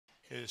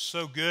It is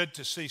so good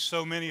to see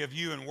so many of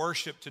you in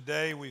worship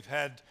today. We've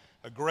had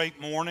a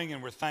great morning,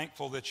 and we're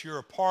thankful that you're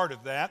a part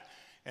of that.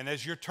 And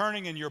as you're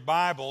turning in your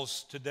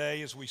Bibles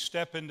today, as we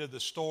step into the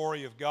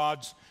story of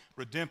God's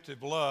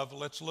redemptive love,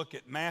 let's look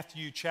at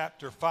Matthew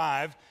chapter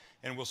 5,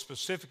 and we'll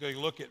specifically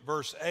look at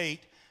verse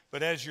 8.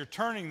 But as you're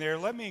turning there,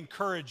 let me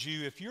encourage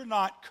you, if you're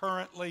not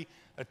currently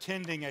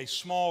attending a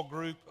small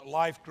group,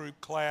 life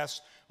group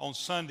class on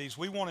Sundays,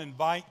 we want to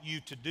invite you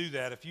to do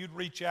that. If you'd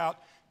reach out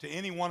to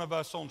any one of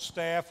us on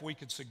staff, we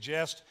could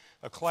suggest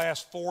a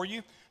class for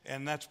you.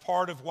 And that's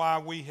part of why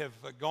we have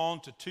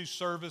gone to 2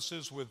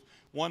 services with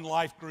one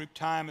life group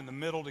time in the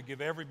middle to give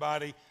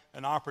everybody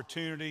an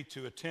opportunity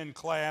to attend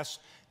class.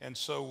 And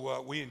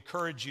so we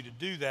encourage you to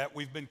do that.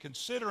 We've been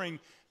considering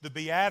the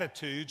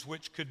Beatitudes,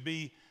 which could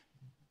be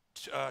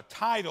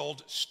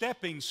titled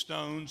Stepping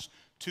Stones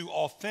to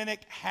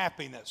Authentic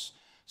Happiness.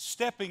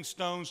 Stepping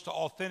stones to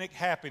authentic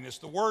happiness.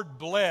 The word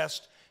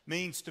blessed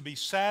means to be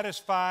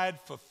satisfied,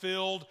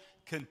 fulfilled,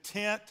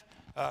 content,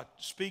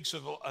 speaks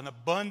of an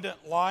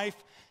abundant life.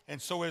 And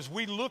so as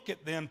we look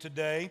at them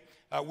today,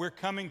 we're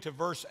coming to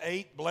verse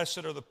 8, blessed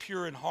are the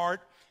pure in heart,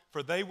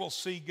 for they will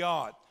see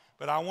God.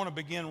 But I want to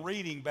begin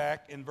reading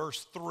back in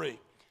verse 3.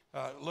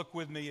 Look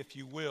with me, if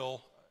you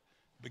will,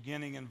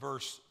 beginning in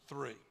verse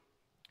 3.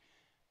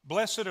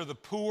 Blessed are the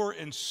poor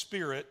in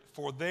spirit,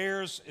 for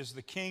theirs is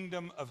the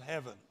kingdom of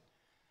heaven.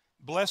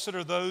 Blessed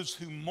are those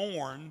who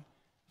mourn,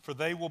 for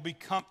they will be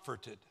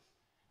comforted.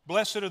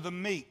 Blessed are the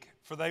meek,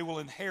 for they will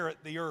inherit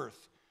the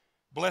earth.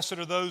 Blessed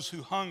are those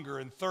who hunger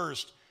and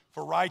thirst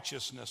for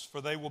righteousness,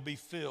 for they will be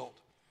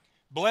filled.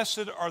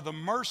 Blessed are the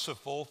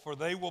merciful, for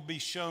they will be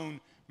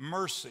shown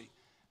mercy.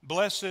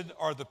 Blessed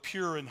are the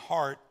pure in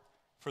heart,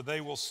 for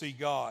they will see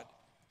God.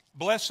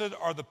 Blessed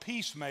are the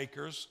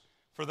peacemakers,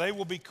 for they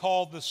will be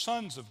called the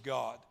sons of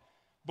God.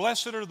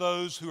 Blessed are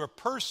those who are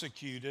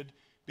persecuted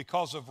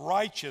because of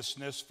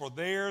righteousness, for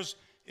theirs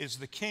is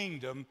the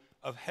kingdom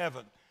of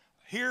heaven.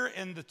 Here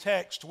in the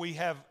text we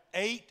have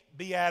 8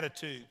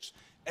 beatitudes,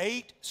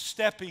 8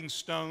 stepping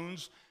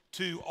stones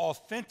to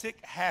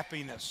authentic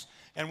happiness.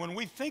 And when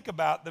we think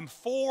about them,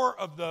 4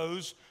 of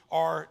those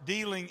are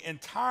dealing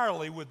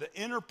entirely with the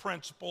inner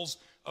principles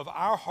of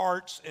our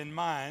hearts and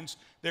minds.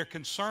 They're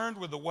concerned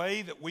with the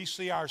way that we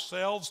see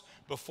ourselves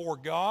before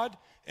God.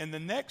 And the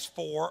next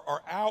 4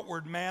 are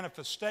outward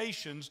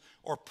manifestations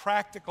or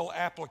practical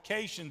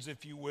applications,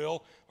 if you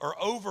will, or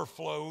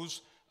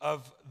overflows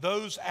of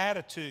those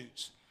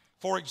attitudes.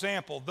 For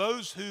example,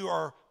 those who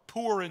are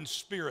poor in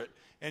spirit.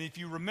 And if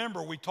you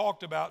remember, we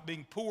talked about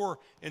being poor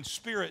in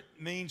spirit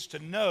means to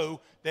know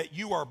that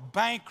you are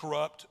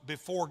bankrupt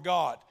before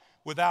God,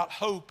 without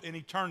hope in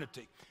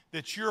eternity.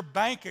 That your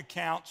bank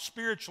account,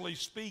 spiritually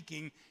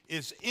speaking,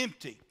 is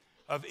empty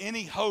of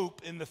any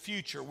hope in the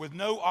future, with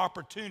no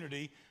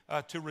opportunity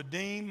to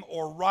redeem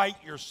or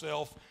right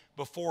yourself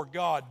before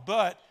God.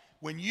 But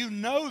when you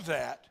know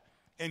that,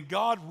 and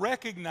God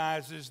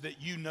recognizes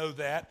that you know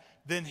that,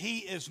 then He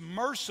is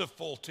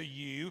merciful to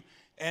you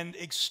and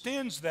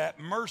extends that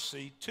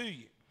mercy to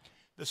you.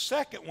 The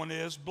second one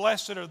is,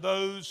 blessed are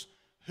those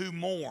who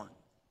mourn,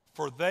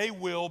 for they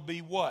will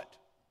be what?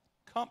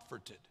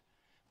 Comforted.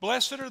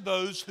 Blessed are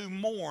those who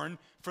mourn,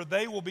 for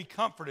they will be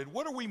comforted.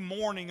 What are we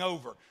mourning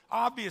over?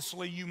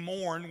 Obviously, you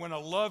mourn when a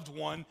loved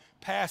one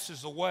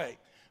passes away.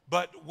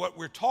 But what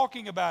we're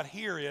talking about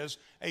here is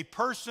a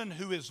person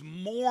who is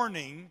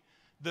mourning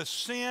the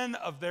sin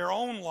of their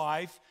own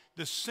life,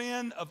 the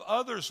sin of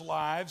others'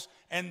 lives,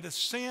 and the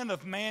sin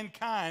of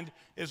mankind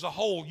as a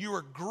whole. You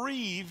are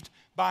grieved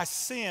by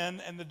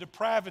sin and the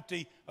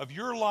depravity of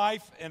your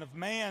life and of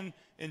man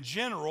in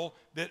general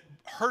that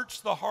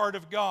hurts the heart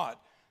of God.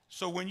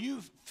 So when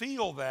you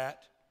feel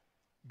that,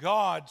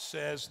 God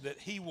says that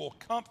He will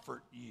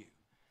comfort you.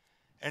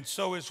 And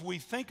so as we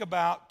think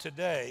about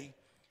today,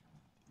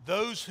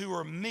 those who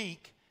are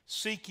meek,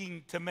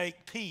 seeking to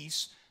make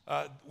peace,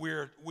 we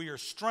are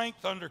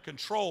strength under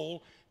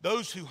control.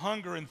 Those who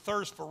hunger and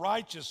thirst for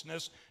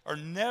righteousness are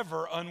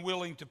never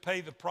unwilling to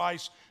pay the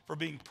price for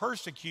being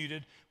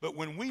persecuted. But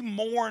when we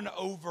mourn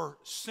over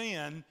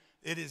sin,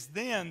 it is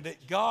then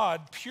that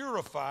God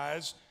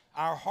purifies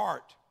our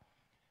heart.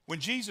 When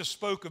Jesus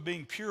spoke of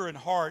being pure in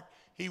heart,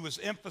 He was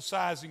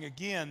emphasizing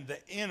again the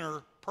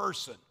inner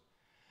person.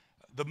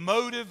 The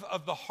motive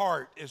of the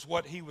heart is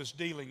what He was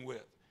dealing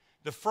with.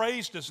 The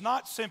phrase does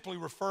not simply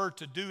refer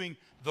to doing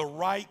the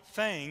right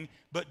thing,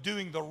 but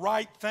doing the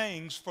right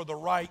things for the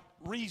right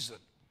reason.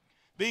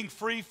 Being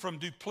free from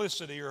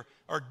duplicity or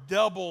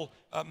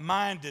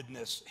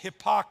double-mindedness,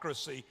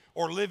 hypocrisy,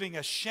 or living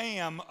a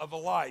sham of a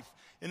life.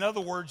 In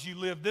other words, you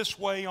live this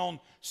way on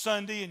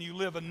Sunday and you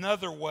live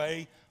another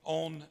way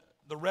on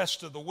the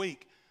rest of the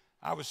week.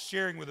 I was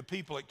sharing with the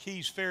people at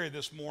Keys Ferry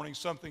this morning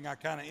something I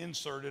kind of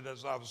inserted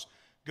as I was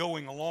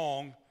going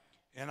along,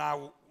 and I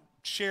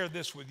share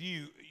this with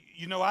you.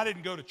 You know, I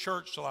didn't go to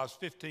church till I was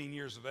 15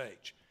 years of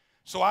age.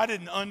 So I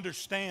didn't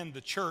understand the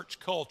church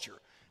culture.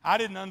 I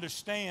didn't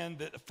understand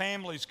that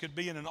families could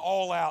be in an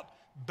all-out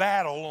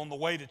battle on the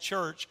way to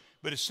church,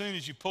 but as soon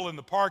as you pull in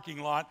the parking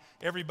lot,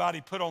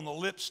 everybody put on the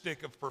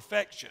lipstick of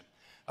perfection.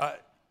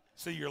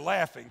 See, you're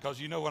laughing because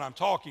you know what I'm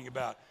talking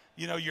about.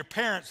 You know, your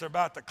parents are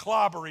about to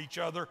clobber each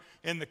other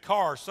in the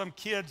car. Some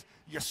kids,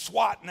 you're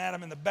swatting at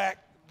them in the back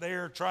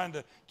there trying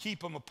to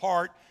keep them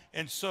apart.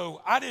 And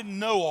so I didn't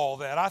know all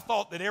that. I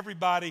thought that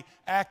everybody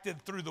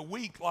acted through the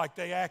week like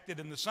they acted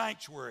in the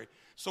sanctuary.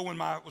 So when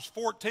I was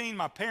 14,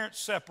 my parents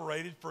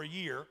separated for a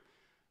year.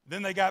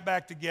 Then they got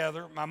back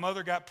together. My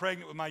mother got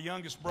pregnant with my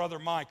youngest brother,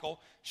 Michael.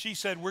 She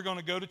said, we're going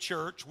to go to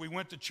church. We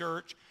went to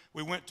church.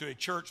 We went to a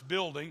church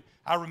building.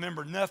 I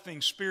remember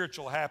nothing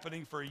spiritual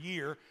happening for a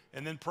year.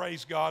 And then,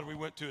 praise God, we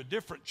went to a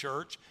different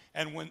church.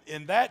 And when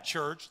in that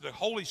church, the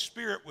Holy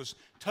Spirit was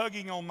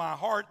tugging on my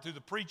heart through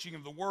the preaching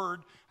of the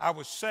Word. I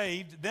was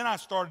saved. Then I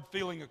started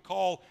feeling a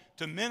call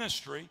to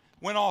ministry.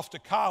 Went off to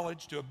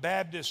college, to a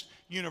Baptist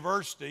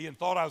university, and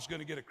thought I was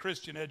going to get a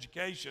Christian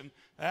education.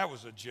 That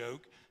was a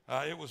joke.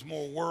 It was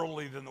more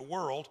worldly than the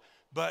world.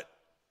 But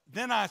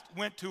then I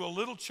went to a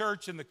little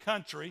church in the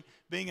country,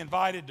 being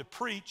invited to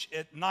preach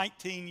at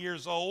 19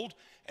 years old,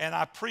 and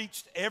I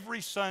preached every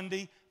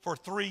Sunday for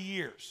 3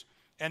 years.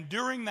 And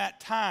during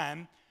that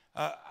time,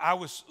 I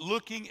was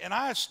looking, and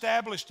I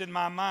established in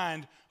my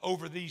mind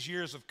over these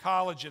years of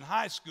college and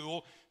high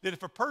school that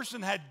if a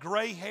person had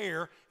gray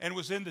hair and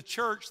was in the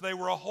church, they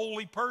were a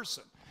holy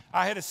person.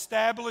 I had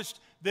established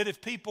that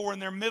if people were in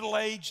their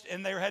middle-aged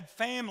and they had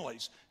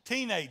families,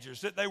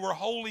 teenagers, that they were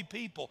holy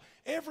people.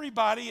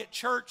 Everybody at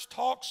church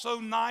talked so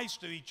nice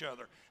to each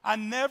other. I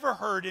never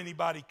heard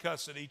anybody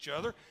cuss at each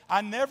other.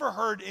 I never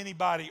heard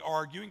anybody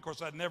arguing. Of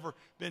course, I'd never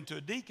been to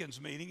a deacon's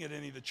meeting at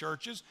any of the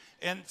churches,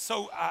 and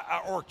so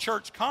or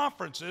church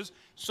conferences.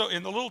 So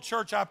in the little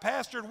church I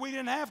pastored, we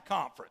didn't have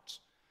conference.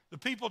 The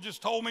people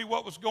just told me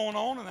what was going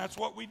on, and that's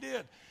what we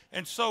did.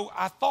 And so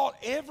I thought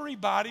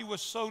everybody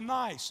was so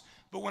nice.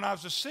 But when I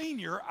was a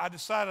senior, I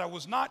decided I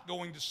was not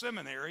going to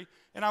seminary,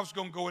 and I was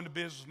going to go into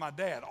business with my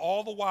dad,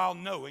 all the while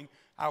knowing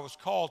I was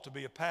called to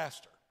be a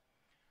pastor.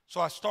 So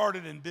I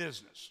started in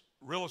business,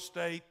 real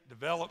estate,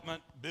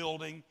 development,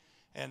 building,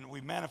 and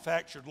we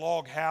manufactured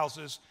log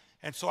houses.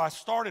 And so I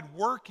started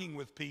working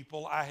with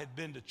people I had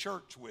been to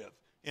church with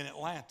in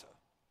Atlanta.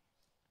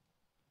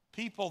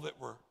 People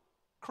that were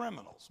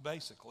criminals,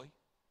 basically.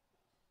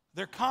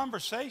 Their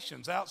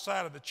conversations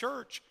outside of the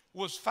church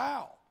was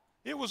foul.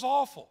 It was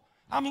awful.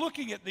 I'm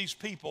looking at these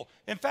people.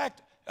 In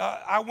fact,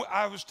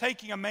 I was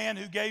taking a man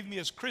who gave me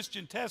his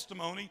Christian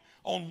testimony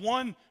on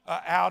one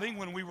outing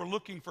when we were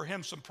looking for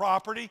him some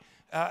property,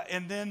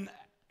 and then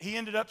he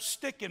ended up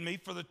sticking me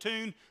for the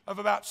tune of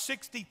about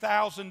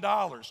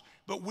 $60,000.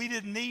 But we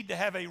didn't need to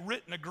have a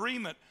written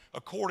agreement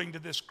according to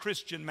this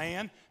Christian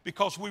man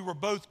because we were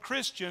both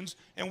Christians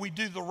and we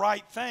do the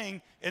right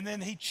thing, and then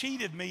he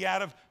cheated me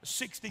out of a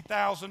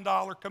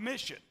 $60,000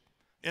 commission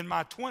in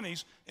my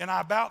 20s, and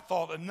I about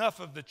thought enough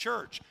of the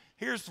church.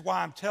 Here's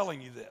why I'm telling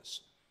you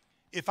this.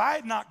 If I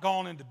had not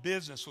gone into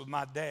business with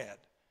my dad,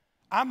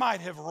 I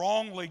might have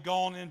wrongly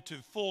gone into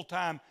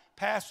full-time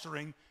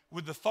pastoring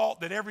with the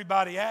thought that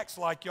everybody acts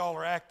like y'all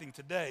are acting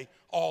today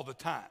all the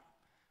time.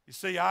 You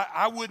see,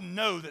 I wouldn't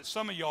know that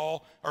some of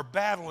y'all are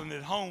battling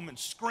at home and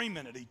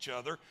screaming at each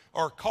other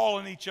or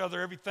calling each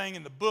other everything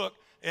in the book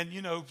and,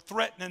 you know,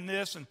 threatening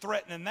this and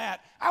threatening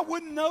that. I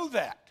wouldn't know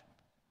that.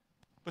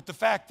 But the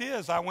fact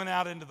is, I went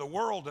out into the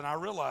world and I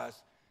realized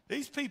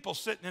these people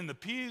sitting in the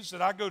pews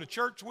that I go to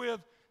church with,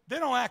 they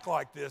don't act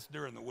like this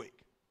during the week.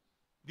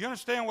 Do you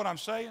understand what I'm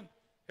saying?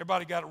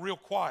 Everybody got it real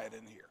quiet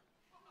in here.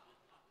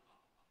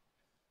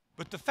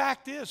 But the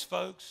fact is,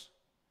 folks,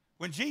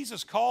 when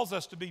Jesus calls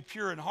us to be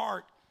pure in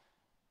heart,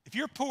 if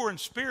you're poor in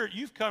spirit,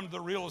 you've come to the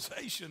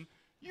realization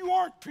you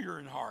aren't pure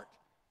in heart.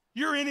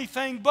 You're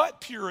anything but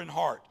pure in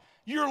heart.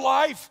 Your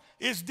life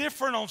is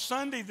different on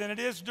Sunday than it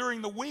is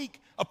during the week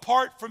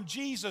apart from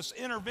Jesus'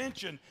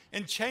 intervention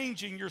and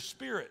changing your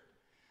spirit.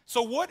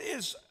 So what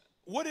is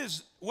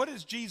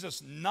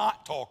Jesus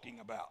not talking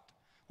about?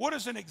 What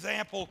is an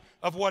example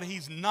of what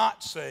he's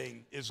not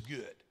saying is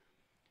good?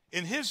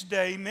 In his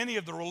day, many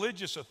of the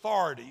religious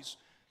authorities,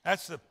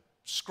 that's the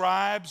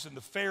scribes and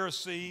the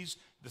Pharisees,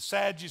 the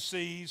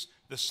Sadducees,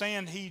 the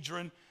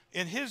Sanhedrin,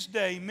 in his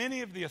day,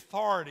 many of the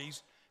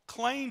authorities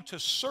claimed to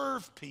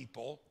serve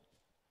people,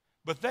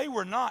 but they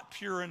were not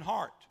pure in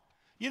heart.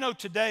 You know,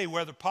 today,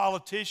 whether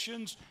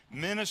politicians,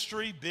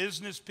 ministry,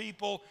 business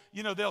people,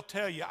 you know, they'll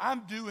tell you,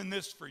 I'm doing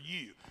this for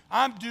you.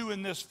 I'm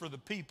doing this for the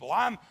people.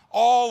 I'm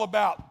all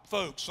about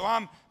folks. So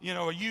I'm, you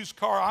know, a used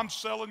car. I'm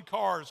selling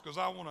cars because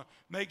I want to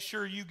make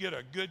sure you get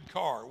a good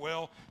car.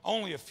 Well,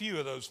 only a few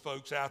of those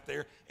folks out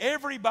there.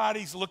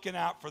 Everybody's looking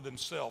out for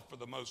themselves for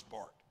the most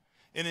part.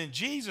 And in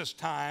Jesus'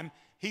 time,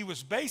 he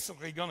was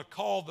basically going to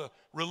call the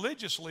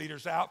religious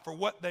leaders out for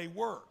what they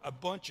were, a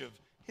bunch of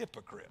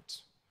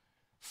hypocrites,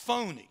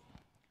 phony,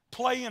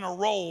 playing a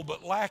role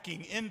but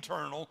lacking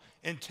internal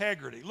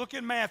integrity. Look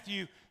at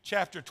Matthew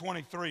chapter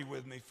 23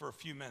 with me for a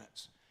few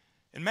minutes.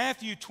 In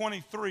Matthew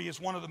 23 is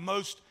one of the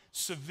most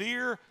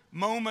severe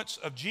moments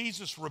of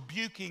Jesus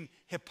rebuking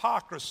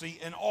hypocrisy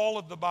in all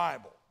of the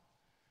Bible.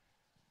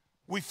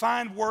 We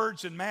find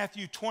words in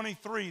Matthew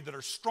 23 that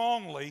are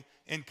strongly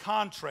in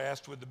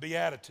contrast with the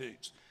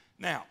Beatitudes.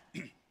 Now,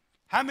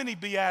 How many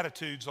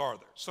Beatitudes are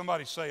there?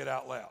 Somebody say it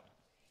out loud.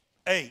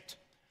 8.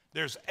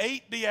 There's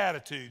 8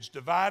 Beatitudes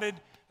divided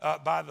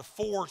by the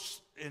 4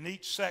 in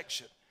each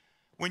section.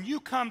 When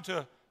you come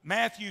to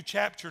Matthew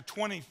chapter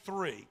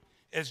 23,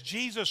 as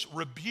Jesus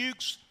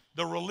rebukes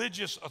the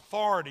religious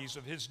authorities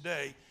of his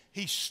day,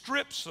 he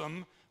strips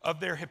them of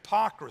their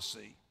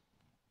hypocrisy.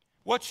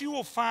 What you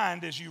will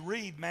find as you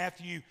read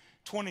Matthew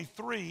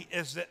 23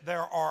 is that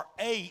there are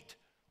 8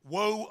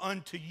 woe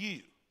unto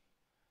you.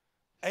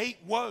 8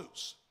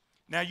 woes.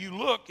 Now you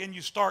look and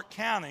you start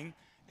counting,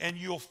 and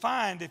you'll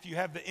find, if you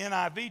have the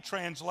NIV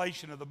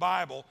translation of the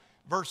Bible,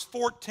 verse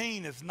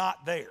 14 is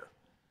not there.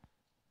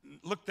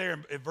 Look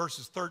there at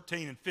verses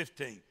 13 and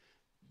 15.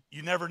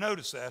 You never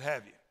noticed that,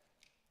 have you?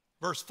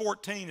 Verse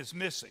 14 is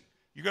missing.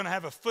 You're going to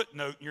have a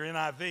footnote in your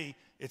NIV.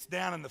 It's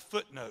down in the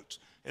footnotes.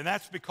 And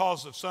that's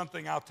because of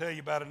something I'll tell you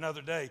about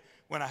another day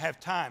when I have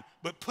time.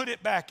 But put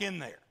it back in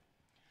there.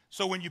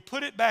 So when you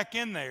put it back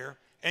in there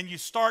and you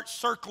start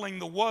circling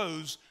the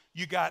woes,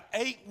 you got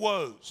 8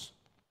 woes.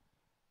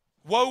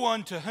 Woe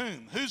unto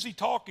whom? Who's he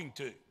talking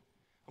to?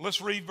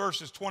 Let's read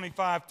verses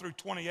 25 through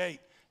 28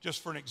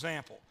 just for an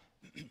example.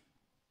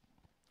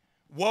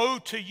 Woe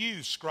to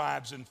you,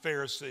 scribes and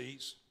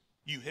Pharisees,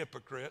 you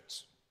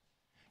hypocrites.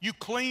 You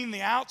clean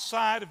the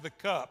outside of the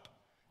cup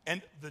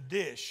and the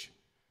dish,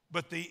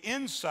 but the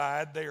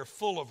inside they are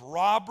full of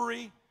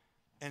robbery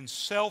and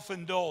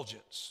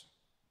self-indulgence.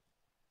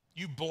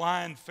 You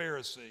blind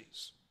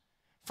Pharisees.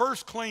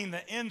 First clean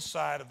the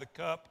inside of the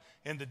cup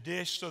and the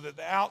dish so that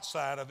the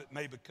outside of it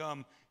may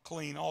become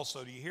clean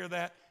also. Do you hear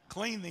that?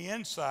 Clean the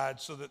inside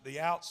so that the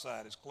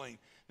outside is clean.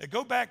 Now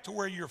go back to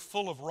where you're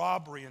full of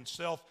robbery and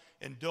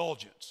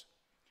self-indulgence.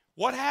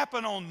 What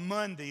happened on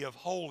Monday of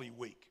Holy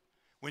Week?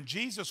 When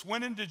Jesus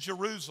went into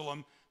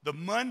Jerusalem, the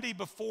Monday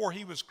before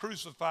he was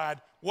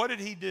crucified, what did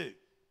he do?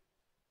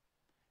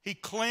 He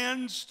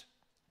cleansed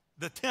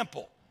the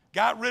temple,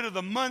 got rid of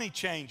the money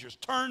changers,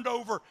 turned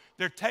over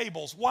their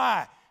tables.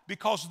 Why?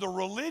 Because the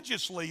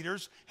religious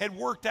leaders had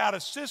worked out a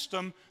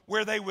system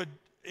where they would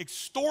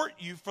extort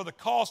you for the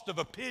cost of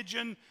a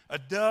pigeon, a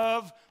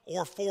dove,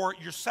 or for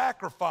your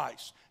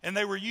sacrifice. And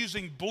they were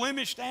using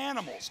blemished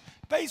animals.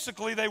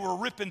 Basically, they were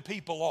ripping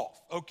people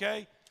off,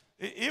 okay?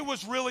 It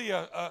was really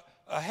a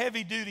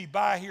heavy-duty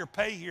buy here,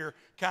 pay here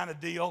kind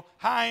of deal.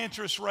 High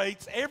interest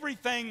rates.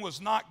 Everything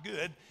was not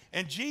good.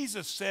 And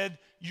Jesus said,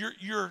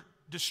 you're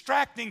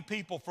distracting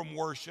people from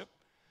worship.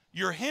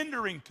 You're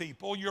hindering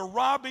people. You're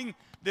robbing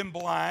them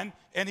blind.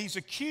 And he's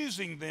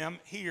accusing them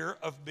here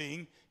of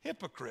being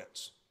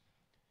hypocrites.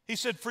 He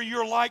said, for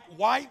you're like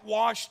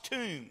whitewashed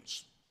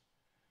tombs,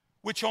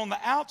 which on the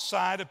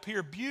outside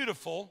appear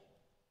beautiful,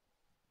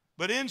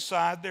 but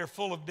inside they're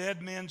full of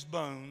dead men's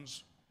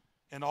bones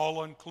and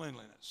all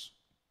uncleanliness.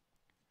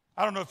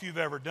 I don't know if you've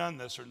ever done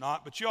this or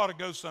not, but you ought to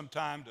go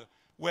sometime to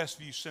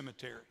Westview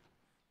Cemetery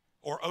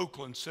or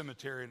Oakland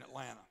Cemetery in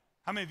Atlanta.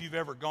 How many of you have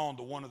ever gone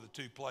to one of the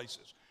two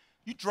places?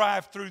 You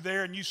drive through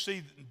there and you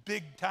see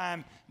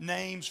big-time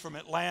names from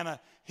Atlanta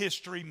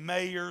history,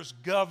 mayors,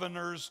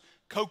 governors,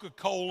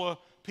 Coca-Cola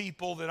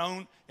people that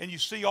own, and you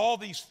see all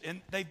these,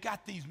 and they've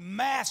got these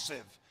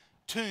massive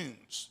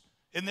tombs,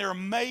 and they're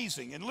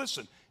amazing. And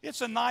listen,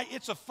 it's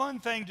a fun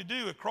thing to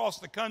do across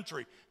the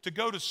country, to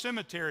go to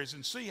cemeteries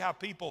and see how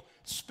people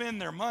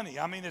spend their money.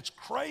 I mean, it's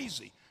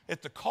crazy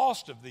at the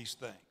cost of these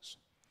things.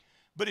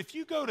 But if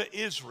you go to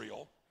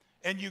Israel,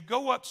 and you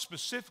go up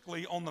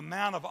specifically on the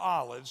Mount of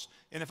Olives,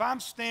 and if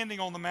I'm standing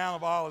on the Mount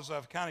of Olives,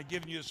 I've kind of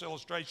given you this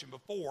illustration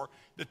before,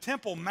 the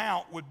Temple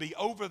Mount would be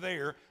over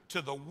there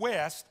to the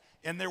west,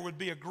 and there would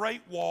be a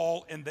great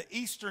wall, and the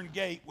eastern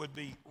gate would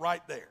be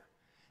right there.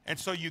 And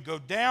so you go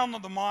down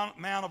on the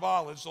Mount of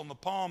Olives on the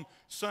Palm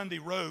Sunday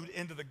Road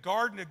into the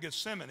Garden of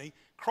Gethsemane,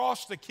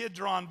 cross the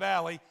Kidron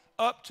Valley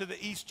up to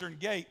the eastern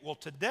gate. Well,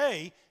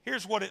 today,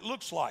 here's what it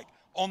looks like.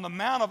 On the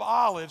Mount of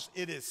Olives,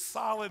 it is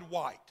solid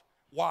white.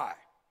 Why?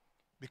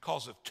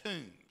 Because of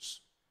tombs.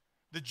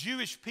 The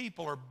Jewish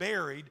people are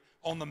buried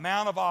on the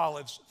Mount of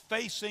Olives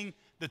facing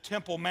the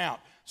Temple Mount.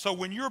 So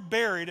when you're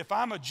buried, if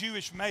I'm a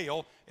Jewish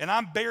male and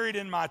I'm buried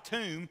in my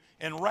tomb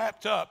and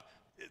wrapped up,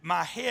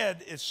 my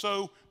head is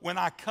so when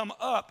I come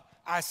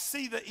up, I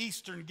see the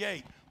eastern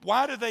gate.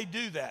 Why do they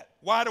do that?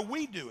 Why do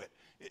we do it?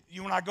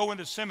 When I go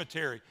into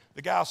cemetery,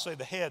 the guy will say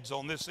the head's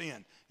on this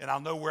end, and I'll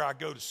know where I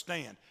go to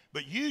stand.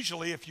 But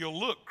usually, if you'll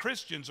look,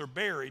 Christians are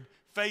buried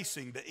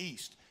facing the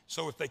east.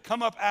 So if they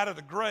come up out of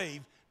the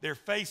grave, they're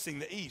facing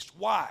the east.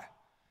 Why?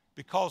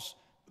 Because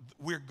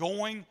we're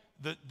going,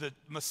 the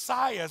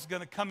Messiah is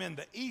going to come in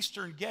the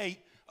eastern gate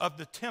of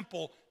the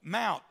Temple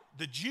Mount.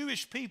 The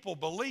Jewish people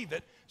believe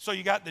it. So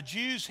you got the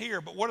Jews here,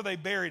 but what are they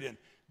buried in?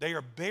 They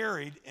are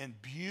buried in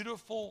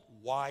beautiful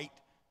white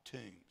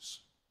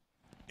tombs.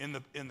 In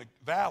the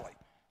valley,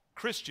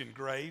 Christian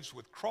graves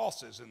with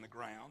crosses in the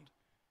ground,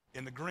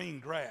 in the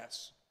green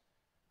grass,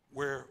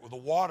 where the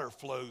water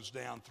flows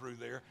down through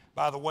there.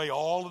 By the way,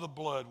 all of the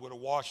blood would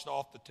have washed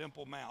off the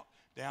Temple Mount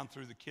down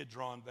through the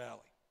Kidron Valley.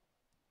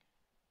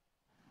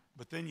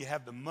 But then you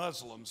have the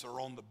Muslims are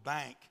on the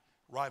bank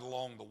right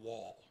along the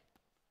wall.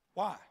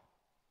 Why?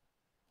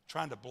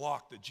 trying to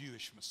block the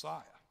Jewish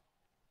Messiah.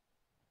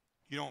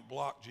 You don't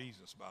block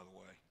Jesus, by the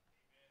way.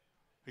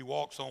 He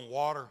walks on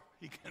water.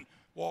 He can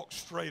walk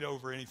straight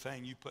over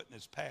anything you put in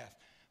his path.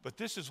 But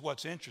this is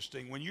what's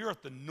interesting. When you're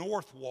at the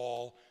north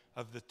wall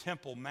of the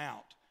Temple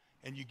Mount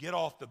and you get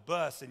off the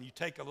bus and you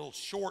take a little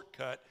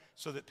shortcut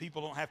so that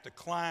people don't have to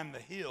climb the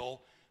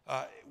hill,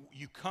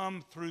 you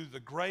come through the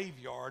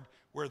graveyard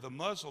where the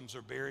Muslims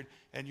are buried.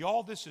 And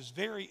y'all, this is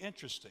very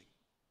interesting.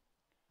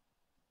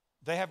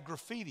 They have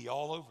graffiti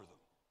all over them.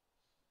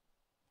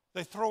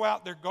 They throw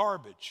out their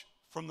garbage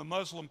from the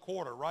Muslim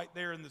quarter right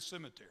there in the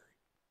cemetery.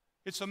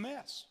 It's a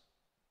mess.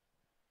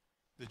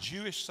 The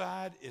Jewish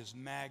side is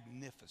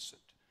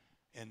magnificent,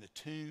 and the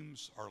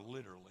tombs are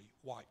literally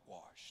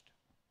whitewashed.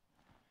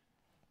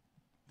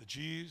 The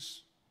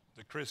Jews,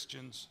 the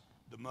Christians,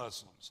 the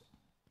Muslims,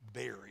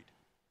 buried.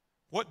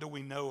 What do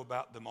we know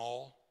about them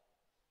all?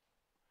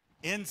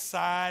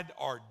 Inside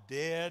are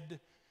dead,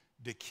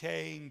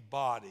 decaying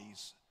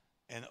bodies,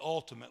 and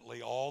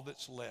ultimately all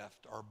that's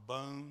left are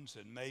bones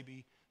and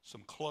maybe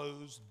some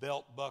clothes,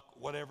 belt buckle,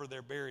 whatever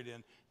they're buried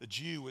in. The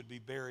Jew would be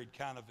buried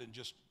kind of in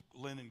just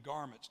linen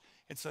garments.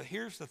 And so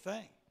here's the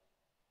thing.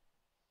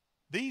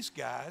 These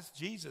guys,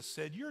 Jesus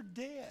said, you're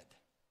dead.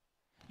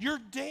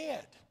 You're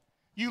dead.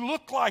 You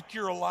look like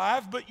you're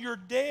alive, but you're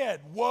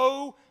dead.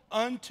 Woe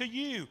unto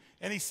you.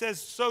 And he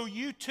says, so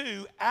you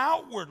too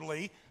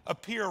outwardly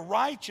appear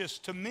righteous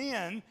to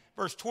men,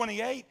 verse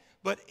 28,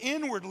 but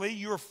inwardly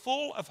you're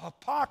full of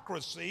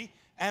hypocrisy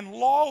and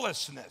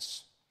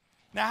lawlessness.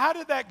 Now, how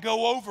did that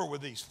go over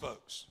with these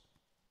folks?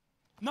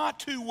 Not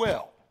too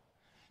well.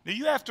 Now,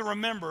 you have to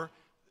remember,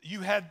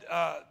 you had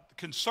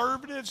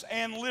conservatives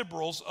and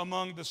liberals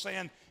among the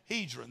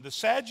Sanhedrin. The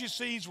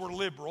Sadducees were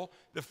liberal,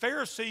 the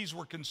Pharisees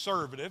were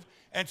conservative,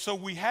 and so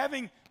we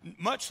having,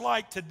 much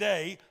like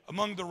today,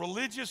 among the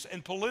religious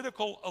and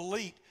political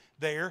elite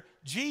there,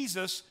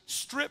 Jesus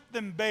stripped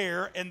them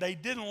bare and they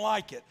didn't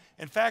like it.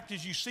 In fact,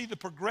 as you see the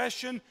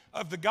progression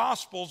of the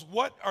Gospels,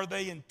 what are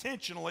they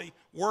intentionally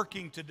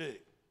working to do?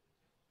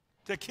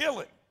 To kill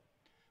him.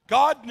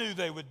 God knew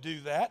they would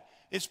do that.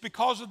 It's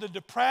because of the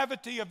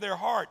depravity of their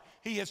heart.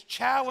 He has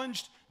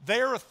challenged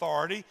their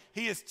authority.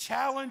 He has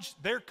challenged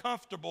their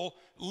comfortable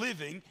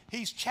living.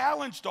 He's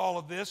challenged all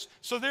of this,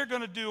 so they're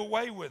going to do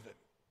away with it.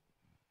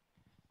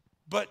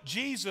 But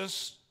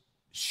Jesus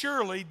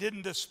surely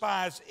didn't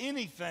despise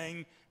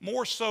anything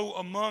more so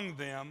among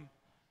them,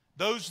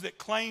 those that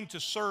claim to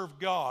serve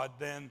God,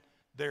 than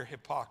their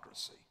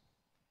hypocrisy.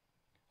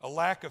 A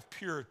lack of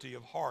purity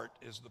of heart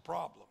is the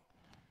problem.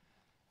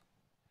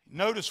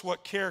 Notice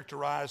what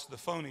characterized the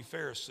phony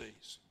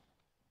Pharisees.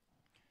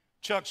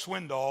 Chuck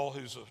Swindoll,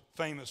 who's a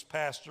famous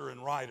pastor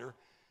and writer,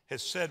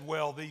 has said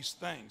well these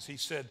things. He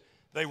said,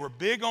 they were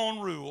big on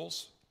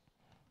rules,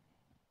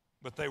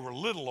 but they were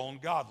little on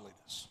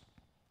godliness.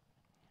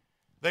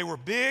 They were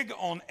big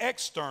on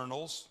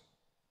externals,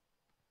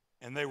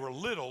 and they were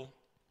little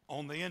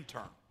on the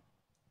internal.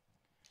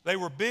 They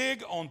were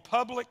big on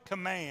public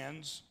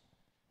commands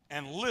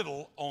and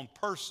little on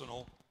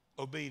personal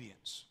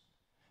obedience.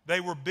 They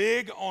were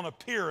big on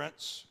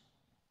appearance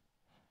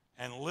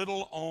and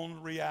little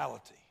on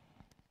reality.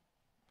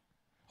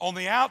 On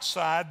the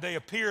outside, they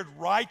appeared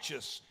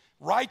righteous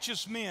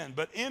men,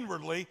 but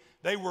inwardly,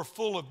 they were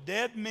full of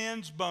dead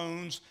men's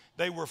bones.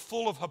 They were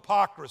full of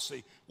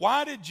hypocrisy.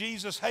 Why did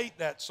Jesus hate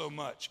that so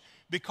much?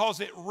 Because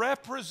it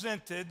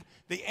represented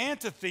the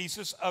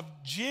antithesis of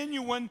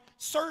genuine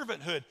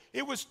servanthood.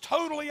 It was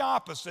totally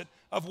opposite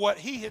of what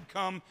he had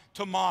come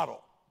to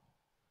model.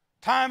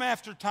 Time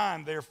after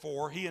time,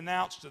 therefore, he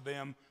announced to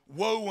them,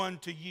 woe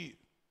unto you.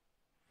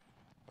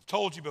 I've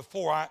told you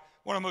before,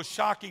 one of the most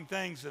shocking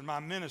things in my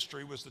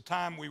ministry was the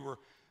time we were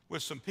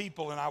with some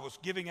people and I was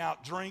giving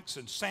out drinks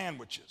and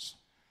sandwiches.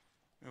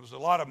 There was a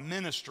lot of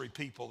ministry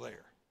people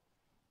there.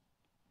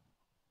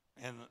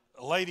 And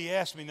a lady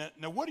asked me,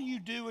 now what do you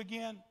do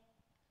again?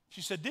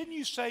 She said, didn't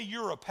you say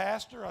you're a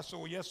pastor? I said,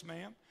 well, yes,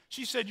 ma'am.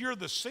 She said, you're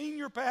the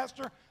senior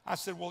pastor? I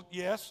said, well,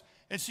 yes.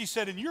 And she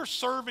said, and you're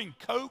serving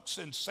Cokes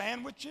and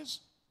sandwiches?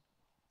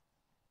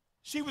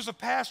 She was a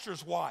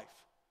pastor's wife.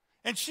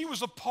 And she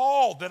was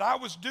appalled that I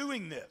was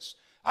doing this.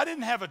 I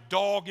didn't have a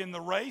dog in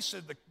the race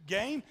at the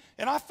game,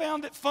 and I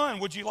found it fun.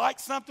 Would you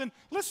like something?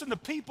 Listen, the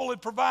people had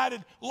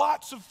provided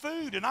lots of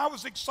food, and I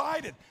was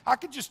excited. I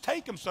could just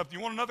take them something.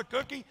 You want another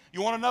cookie?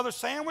 You want another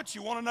sandwich?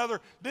 You want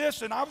another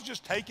this? And I was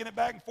just taking it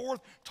back and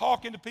forth,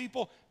 talking to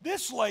people.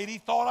 This lady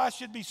thought I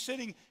should be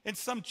sitting in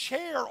some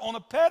chair on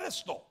a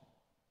pedestal,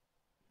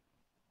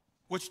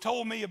 which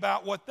told me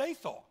about what they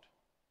thought.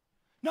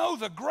 No,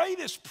 the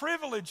greatest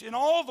privilege in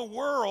all the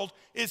world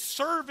is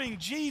serving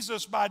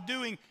Jesus by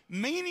doing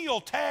menial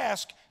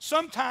tasks,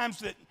 sometimes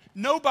that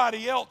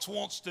nobody else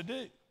wants to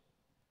do.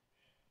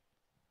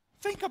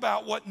 Think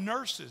about what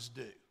nurses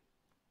do.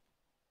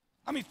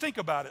 I mean, think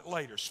about it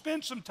later.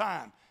 Spend some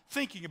time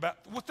think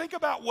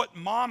about what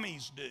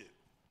mommies do.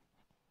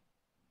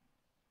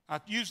 I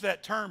use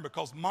that term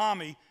because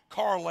mommy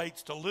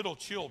correlates to little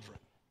children.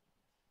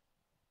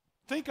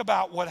 Think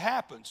about what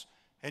happens.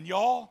 And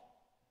y'all,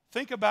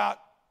 think about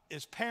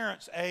as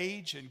parents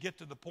age and get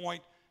to the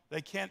point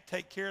they can't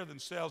take care of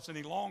themselves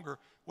any longer,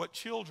 what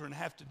children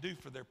have to do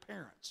for their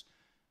parents.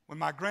 When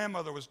my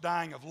grandmother was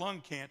dying of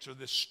lung cancer,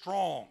 this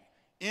strong,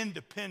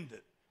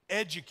 independent,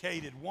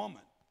 educated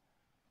woman,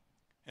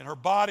 and her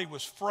body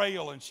was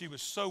frail and she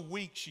was so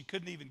weak she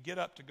couldn't even get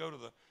up to go to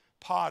the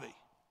potty.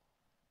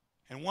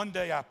 And one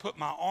day I put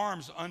my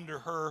arms under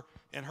her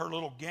in her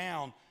little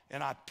gown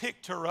and I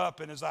picked her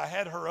up, and as I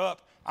had her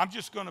up, I'm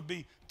just going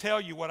to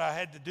tell you what I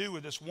had to do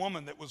with this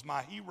woman that was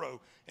my hero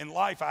in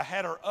life. I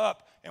had her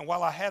up, and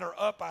while I had her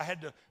up, I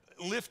had to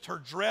lift her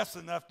dress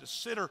enough to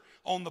sit her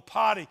on the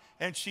potty,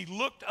 and she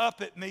looked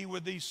up at me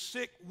with these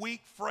sick,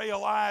 weak,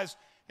 frail eyes,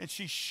 and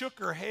she shook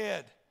her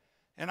head.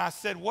 And I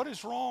said, "What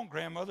is wrong,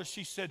 grandmother?"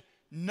 She said,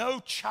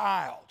 "No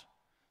child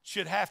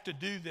should have to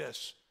do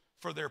this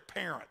for their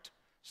parent."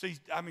 See,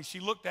 I mean, she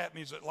looked at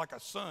me as like a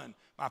son.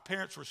 My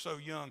parents were so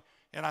young.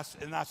 And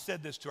I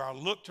said this to her. I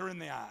looked her in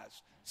the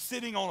eyes,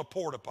 sitting on a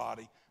porta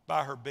potty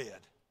by her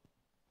bed.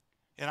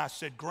 And I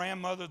said,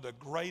 "Grandmother, the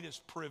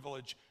greatest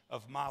privilege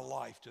of my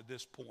life to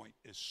this point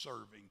is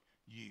serving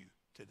you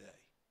today."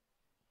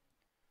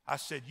 I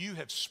said, "You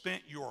have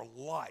spent your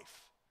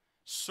life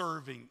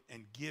serving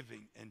and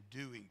giving and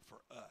doing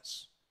for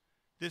us.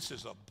 This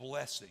is a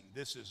blessing.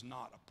 This is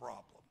not a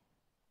problem."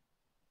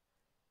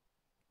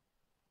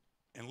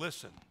 And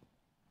listen,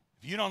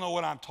 if you don't know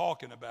what I'm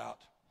talking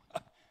about,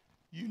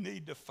 you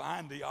need to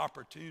find the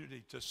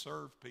opportunity to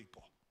serve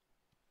people.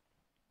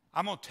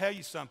 I'm going to tell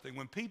you something.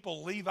 When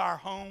people leave our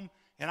home,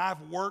 and I've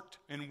worked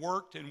and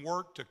worked and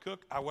worked to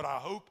cook what I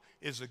hope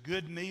is a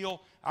good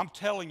meal, I'm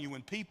telling you,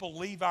 when people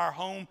leave our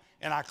home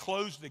and I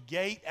close the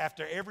gate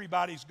after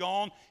everybody's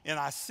gone and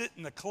I sit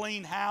in the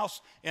clean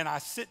house and I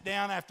sit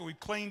down after we've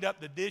cleaned up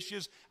the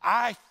dishes,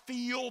 I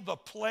feel the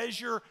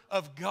pleasure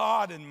of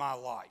God in my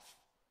life.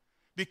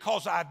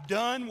 Because I've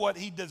done what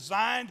He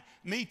designed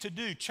me to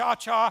do.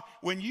 Cha-cha,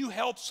 when you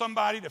help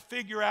somebody to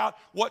figure out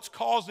what's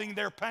causing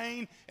their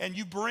pain and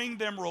you bring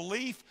them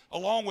relief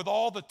along with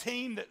all the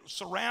team that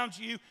surrounds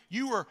you,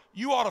 you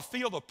ought to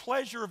feel the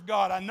pleasure of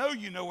God. I know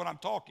you know what I'm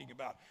talking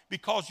about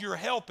because you're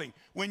helping.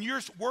 When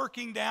you're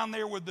working down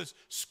there with the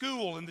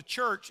school and the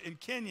church in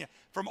Kenya,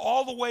 from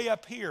all the way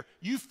up here,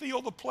 you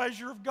feel the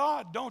pleasure of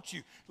God, don't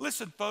you?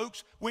 Listen,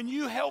 folks, when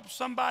you help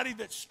somebody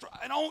that's,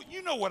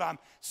 you know what I'm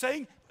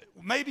saying.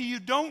 Maybe you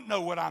don't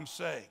know what I'm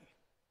saying.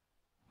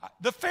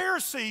 The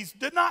Pharisees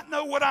did not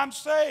know what I'm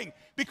saying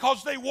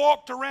because they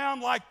walked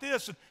around like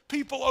this and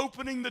people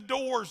opening the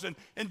doors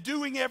and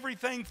doing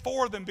everything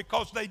for them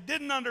because they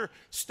didn't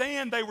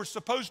understand they were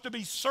supposed to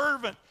be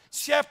servant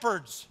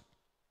shepherds,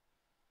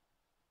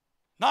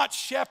 not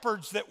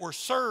shepherds that were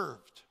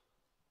served.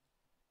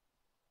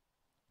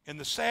 And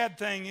the sad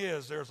thing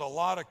is there's a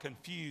lot of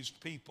confused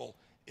people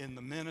in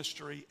the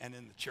ministry and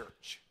in the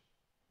church.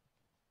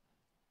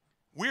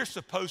 We're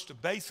supposed to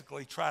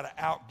basically try to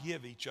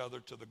outgive each other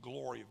to the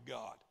glory of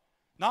God.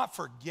 Not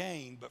for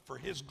gain, but for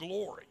His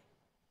glory.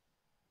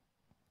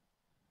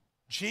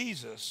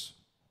 Jesus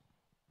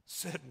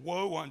said,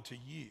 "Woe unto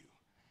you.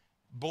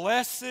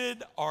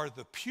 Blessed are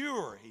the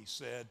pure," He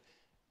said,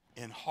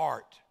 "in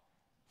heart,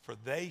 for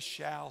they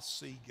shall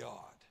see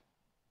God."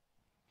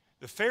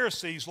 The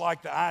Pharisees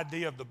liked the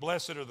idea of the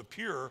blessed or the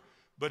pure,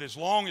 but as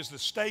long as the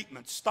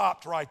statement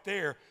stopped right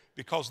there,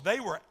 because they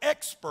were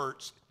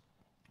experts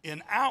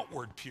in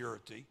outward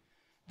purity,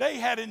 they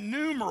had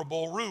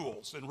innumerable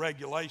rules and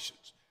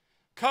regulations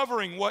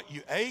covering what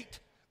you ate,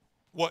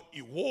 what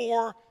you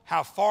wore,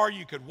 how far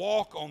you could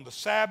walk on the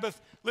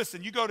Sabbath.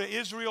 Listen, you go to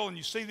Israel and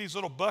you see these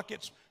little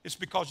buckets, it's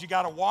because you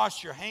got to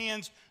wash your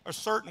hands a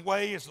certain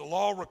way as the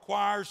law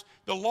requires.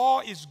 The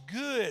law is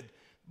good,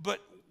 but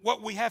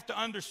what we have to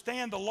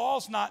understand, the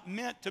law's not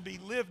meant to be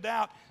lived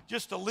out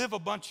just to live a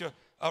bunch of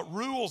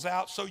rules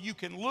out so you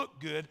can look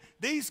good.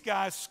 These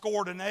guys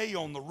scored an A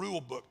on the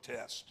rule book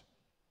test,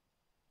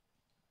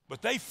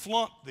 but they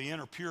flunked the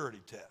inner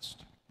purity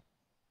test.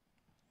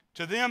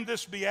 To them,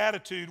 this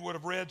beatitude would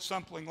have read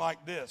something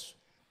like this.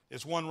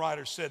 As one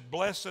writer said,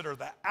 "Blessed are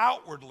the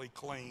outwardly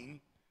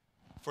clean,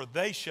 for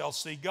they shall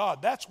see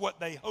God." That's what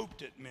they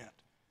hoped it meant.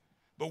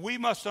 But we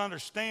must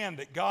understand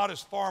that God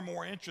is far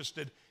more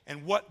interested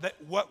in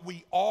what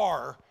we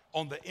are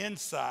on the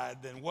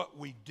inside than what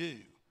we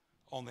do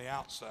on the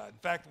outside. In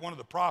fact, one of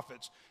the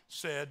prophets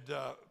said,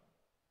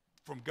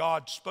 from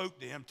God spoke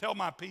to him, "Tell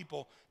my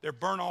people their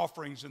burnt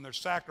offerings and their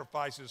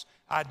sacrifices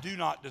I do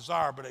not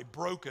desire, but a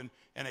broken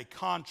and a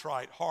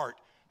contrite heart."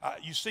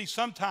 You see,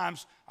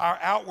 sometimes our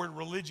outward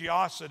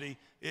religiosity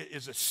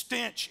is a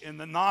stench in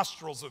the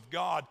nostrils of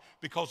God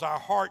because our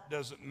heart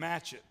doesn't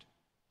match it.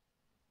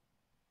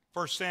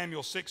 1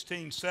 Samuel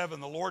 16:7,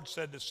 the Lord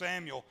said to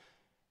Samuel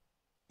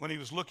when he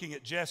was looking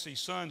at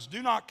Jesse's sons,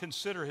 "Do not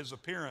consider his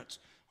appearance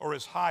or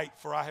his height,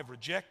 for I have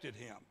rejected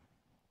him."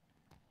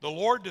 The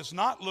Lord does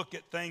not look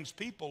at things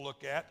people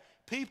look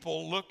at.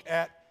 People look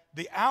at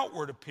the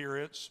outward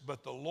appearance,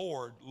 but the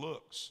Lord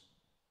looks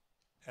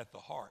at the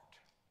heart.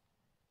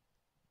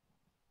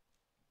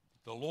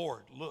 The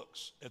Lord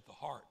looks at the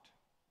heart.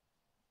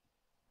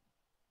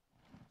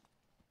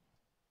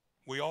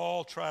 We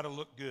all try to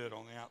look good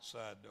on the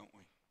outside, don't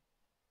we?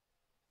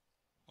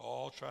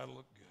 All try to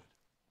look good.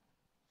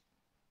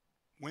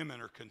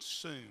 Women are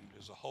consumed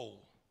as a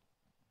whole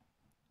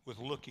with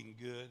looking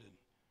good, and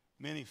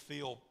many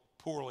feel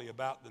poorly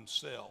about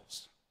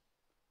themselves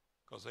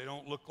because they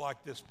don't look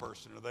like this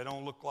person, or they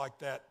don't look like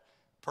that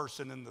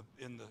person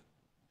in the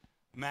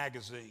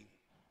magazine.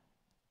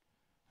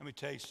 Let me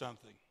tell you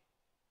something.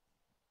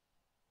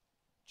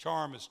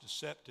 Charm is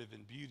deceptive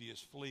and beauty is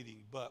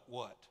fleeting, but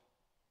what?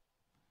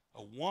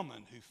 A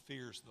woman who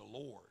fears the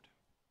Lord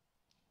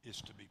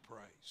is to be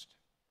praised.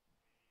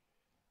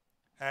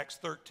 Acts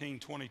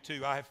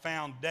 13:22, I have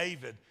found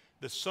David,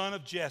 the son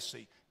of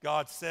Jesse.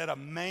 God said, a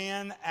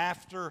man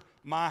after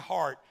my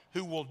heart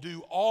who will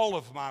do all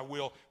of my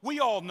will. We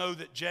all know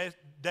that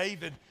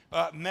David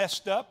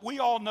messed up. We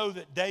all know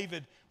that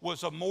David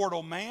was a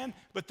mortal man.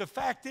 But the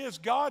fact is,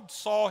 God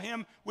saw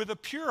him with a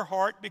pure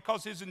heart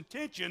because his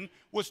intention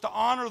was to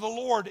honor the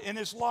Lord in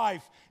his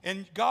life.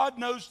 And God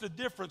knows the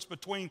difference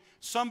between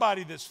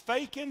somebody that's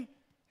faking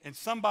and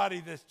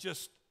somebody that's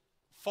just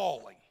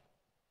falling.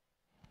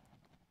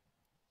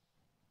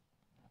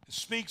 It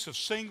speaks of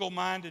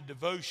single-minded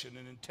devotion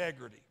and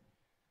integrity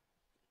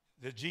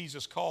that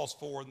Jesus calls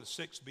for in the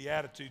sixth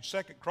beatitude.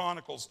 2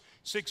 Chronicles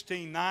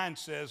 16:9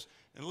 says,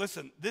 and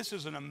listen, this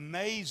is an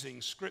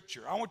amazing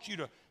scripture. I want you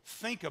to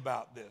think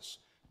about this.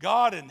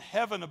 God in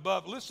heaven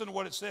above, listen to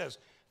what it says.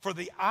 For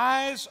the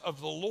eyes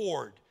of the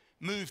Lord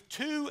move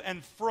to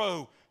and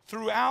fro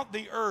throughout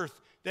the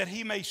earth, that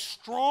he may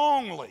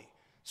strongly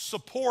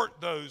support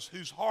those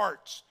whose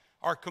hearts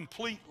are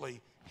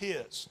completely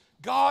his.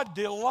 God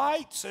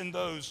delights in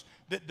those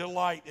that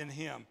delight in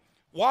him.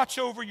 Watch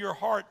over your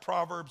heart,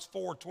 Proverbs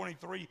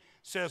 4:23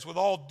 says, with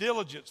all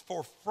diligence,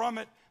 for from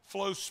it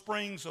flow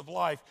springs of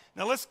life.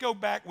 Now let's go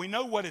back. We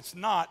know what it's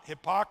not: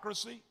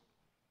 hypocrisy,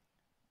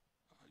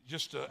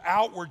 just an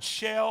outward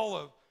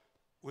shell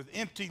with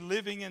empty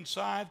living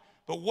inside.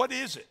 But what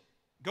is it?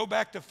 Go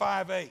back to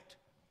 5:8.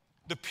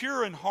 The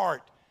pure in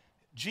heart.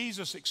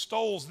 Jesus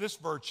extols this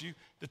virtue.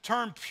 The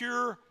term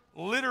pure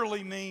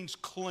literally means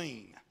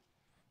clean.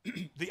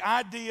 The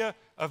idea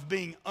of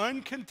being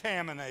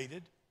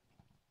uncontaminated,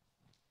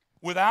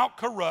 without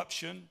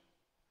corruption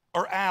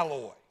or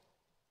alloy,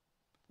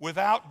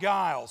 without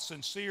guile,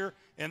 sincere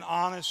and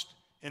honest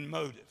in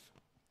motive.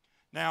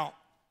 Now,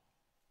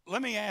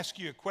 let me ask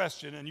you a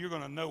question, and you're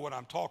going to know what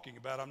I'm talking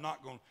about. I'm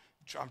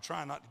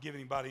trying not to give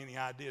anybody any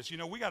ideas. You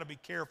know, we got to be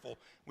careful when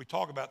we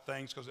talk about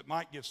things because it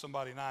might give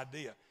somebody an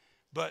idea.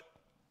 But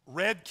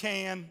red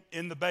can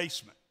in the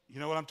basement,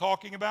 you know what I'm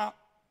talking about?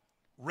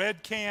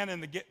 Red can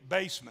in the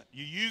basement.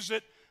 You use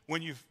it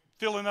when you're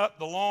filling up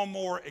the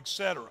lawnmower,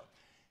 etc.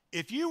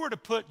 If you were to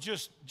put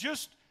just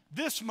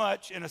this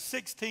much in a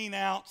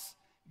 16-ounce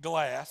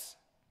glass,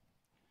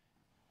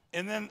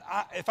 and then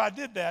if I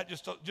did that,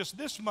 just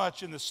this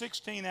much in the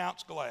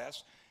 16-ounce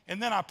glass,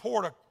 and then I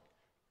poured a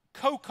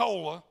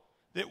Coca-Cola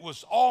that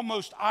was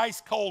almost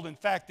ice cold. In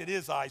fact, it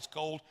is ice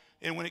cold.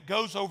 And when it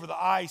goes over the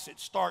ice,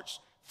 it starts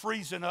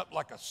freezing up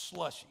like a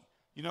slushie.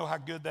 You know how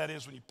good that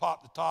is when you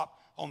pop the top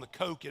on the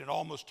Coke and it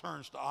almost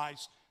turns to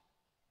ice?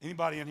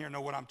 Anybody in here know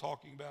what I'm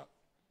talking about?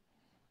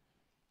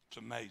 It's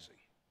amazing.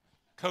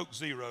 Coke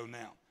Zero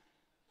now.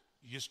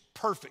 Just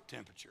perfect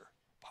temperature.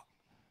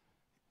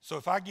 So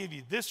if I give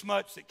you this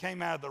much that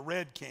came out of the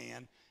red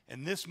can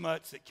and this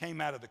much that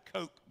came out of the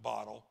Coke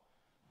bottle,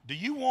 do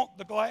you want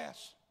the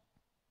glass?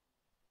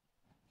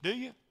 Do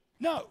you?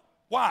 No.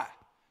 Why?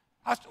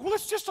 Well,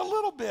 it's just a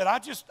little bit.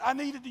 I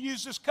needed to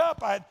use this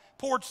cup. I had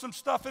poured some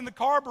stuff in the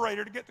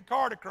carburetor to get the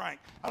car to crank.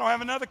 I don't have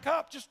another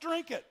cup. Just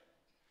drink it.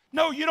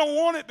 No, you don't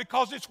want it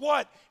because it's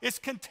what? It's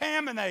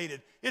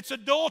contaminated. It's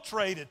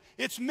adulterated.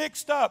 It's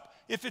mixed up.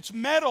 If it's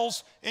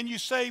metals and you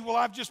say, well,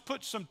 I've just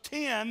put some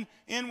tin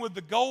in with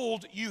the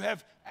gold,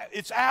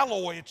 it's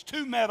alloy. It's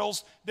two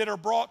metals that are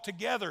brought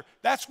together.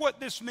 That's what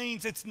this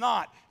means. It's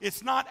not.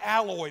 It's not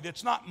alloyed.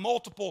 It's not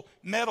multiple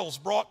metals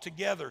brought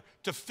together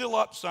to fill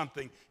up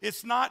something.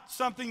 It's not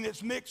something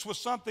that's mixed with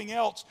something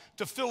else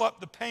to fill up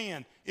the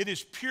pan. It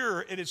is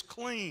pure. It is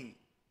clean.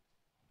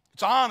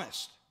 It's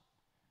honest.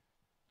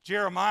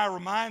 Jeremiah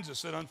reminds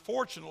us that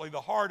unfortunately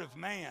the heart of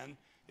man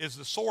is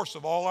the source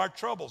of all our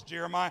troubles.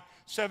 Jeremiah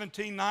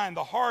 17:9,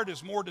 the heart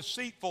is more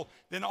deceitful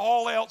than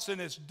all else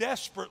and is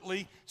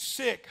desperately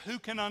sick. Who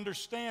can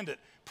understand it?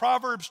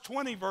 Proverbs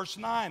 20 verse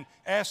 9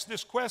 asks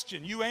this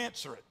question. You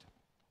answer it.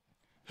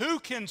 Who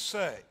can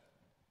say,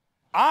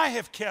 I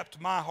have kept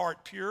my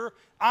heart pure.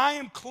 I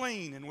am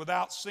clean and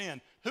without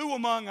sin. Who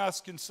among us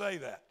can say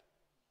that?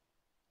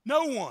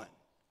 No one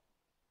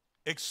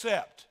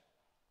except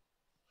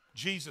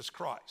Jesus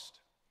Christ.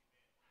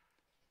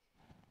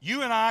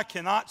 You and I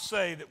cannot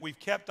say that we've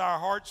kept our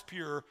hearts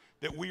pure,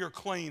 that we are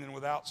clean and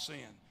without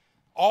sin.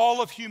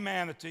 All of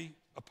humanity,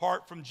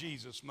 apart from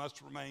Jesus,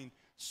 must remain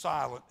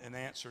silent in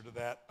answer to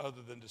that,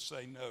 other than to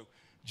say no.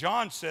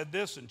 John said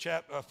this in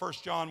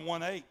 1 John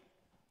 1:8.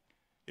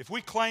 If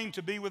we claim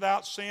to be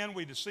without sin,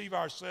 we deceive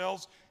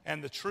ourselves,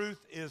 and the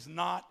truth is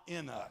not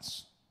in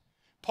us.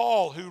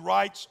 Paul, who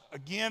writes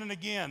again and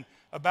again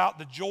about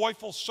the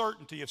joyful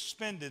certainty of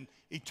spending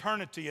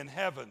eternity in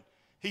heaven.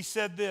 He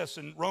said this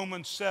in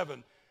Romans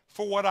 7,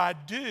 "For what I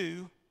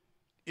do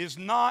is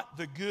not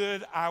the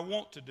good I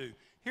want to do."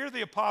 Hear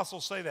the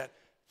apostle say that.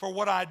 For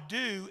what I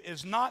do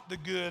is not the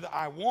good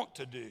I want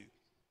to do.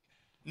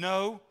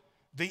 No,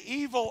 the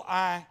evil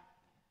I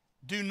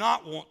do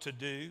not want to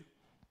do,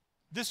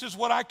 this is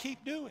what I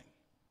keep doing.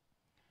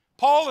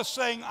 Paul is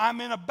saying, I'm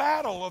in a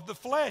battle of the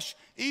flesh,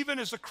 even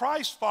as a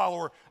Christ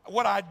follower.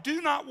 What I do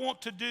not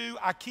want to do,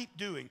 I keep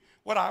doing.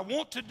 What I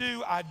want to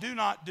do, I do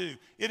not do.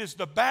 It is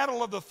the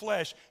battle of the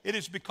flesh. It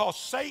is because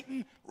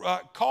Satan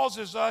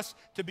causes us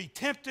to be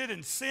tempted,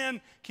 and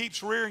sin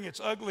keeps rearing its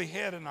ugly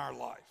head in our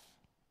life.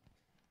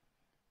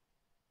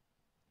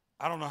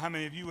 I don't know how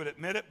many of you would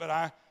admit it, but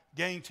I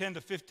gained 10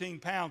 to 15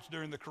 pounds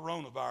during the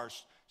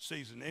coronavirus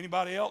season.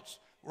 Anybody else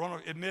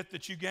want to admit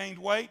that you gained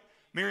weight?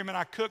 Miriam and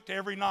I cooked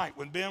every night.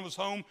 When Ben was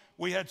home,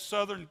 we had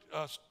southern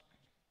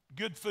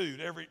good food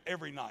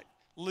every night,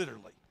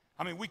 literally.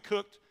 I mean, we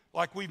cooked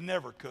like we've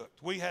never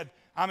cooked. We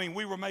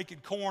were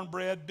making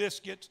cornbread,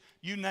 biscuits,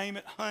 you name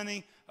it,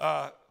 honey,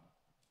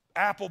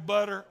 apple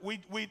butter.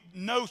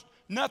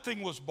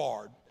 Nothing was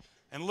barred.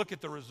 And look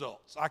at the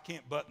results. I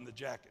can't button the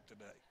jacket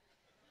today.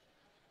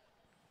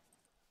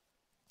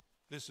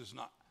 This is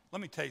not.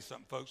 Let me tell you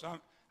something, folks.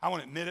 I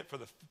want to admit it for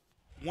the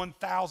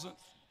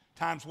 1,000th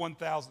times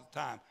 1,000th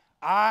time.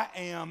 I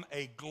am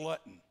a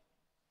glutton.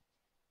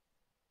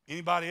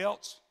 Anybody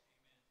else?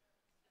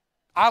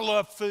 I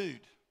love food.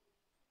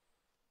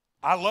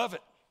 I love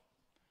it.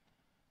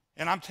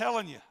 And I'm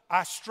telling you,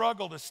 I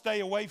struggle to stay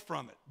away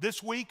from it.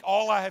 This week,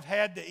 all I have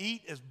had to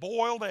eat is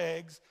boiled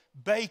eggs,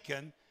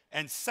 bacon,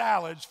 and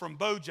salads from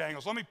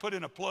Bojangles. Let me put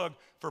in a plug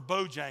for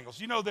Bojangles.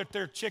 You know that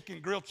their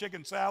grilled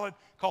chicken salad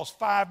costs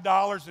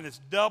 $5, and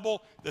it's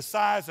double the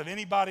size of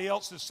anybody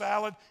else's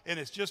salad, and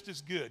it's just as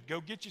good.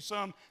 Go get you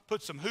some,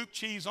 put some hoop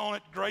cheese on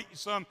it, grate you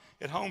some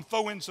at home,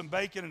 throw in some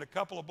bacon and a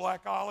couple of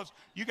black olives.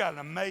 You got an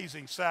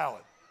amazing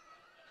salad.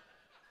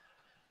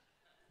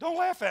 Don't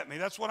laugh at me.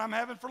 That's what I'm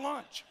having for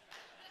lunch.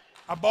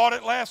 I bought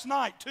it last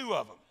night, 2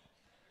 of them.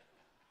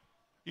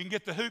 You can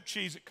get the hoop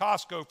cheese at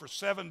Costco for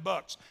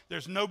 $7.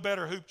 There's no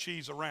better hoop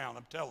cheese around,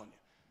 I'm telling you.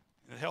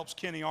 And it helps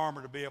Kenny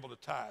Armour to be able to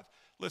tithe.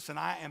 Listen,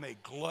 I am a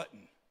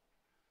glutton.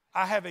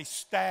 I have a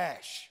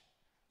stash.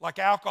 Like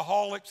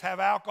alcoholics have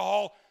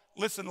alcohol.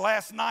 Listen,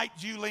 last night,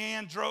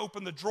 Julianne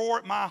opened the drawer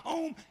at my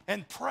home,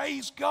 and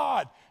praise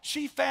God,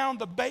 she found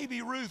the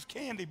Baby Ruth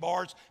candy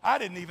bars I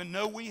didn't even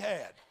know we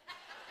had.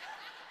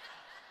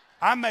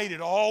 I made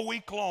it all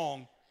week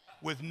long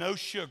with no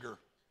sugar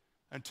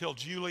until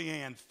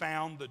Julianne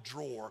found the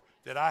drawer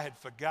that I had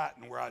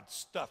forgotten where I'd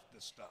stuffed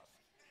the stuff.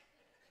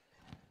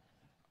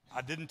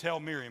 I didn't tell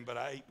Miriam, but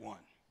I ate one.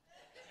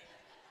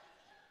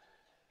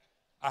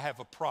 I have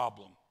a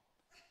problem.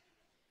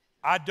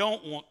 I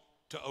don't want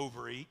to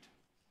overeat.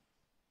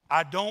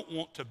 I don't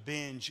want to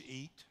binge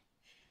eat.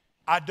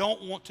 I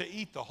don't want to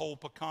eat the whole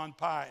pecan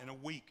pie in a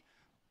week.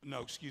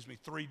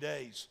 3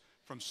 days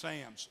from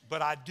Sam's,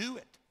 but I do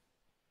it.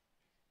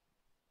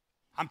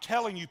 I'm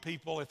telling you,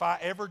 people, if I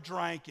ever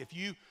drank, if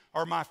you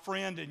are my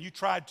friend and you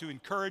tried to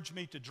encourage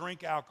me to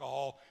drink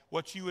alcohol,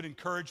 what you would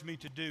encourage me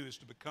to do is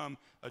to become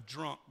a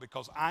drunk,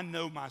 because I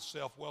know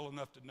myself well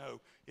enough to know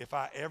if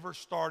I ever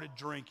started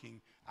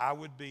drinking, I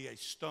would be a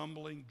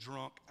stumbling,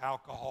 drunk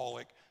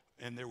alcoholic,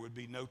 and there would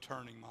be no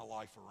turning my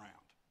life around.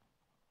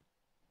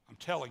 I'm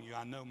telling you,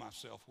 I know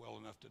myself well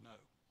enough to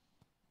know.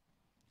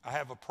 I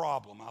have a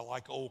problem. I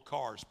like old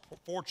cars.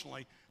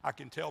 Fortunately, I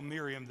can tell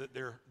Miriam that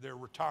they're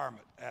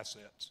retirement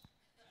assets.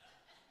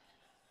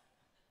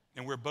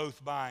 And we're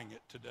both buying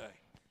it today.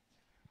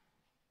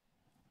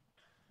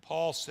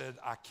 Paul said,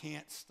 I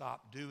can't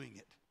stop doing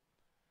it.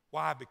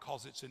 Why?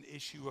 Because it's an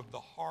issue of the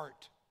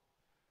heart.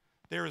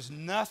 There is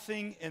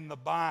nothing in the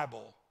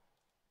Bible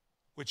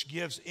which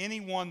gives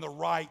anyone the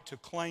right to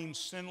claim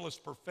sinless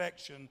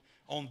perfection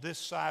on this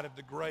side of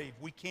the grave.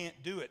 We can't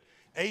do it.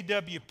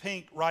 A.W.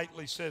 Pink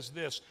rightly says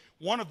this: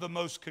 one of the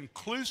most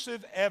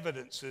conclusive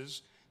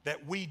evidences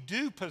that we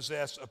do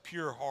possess a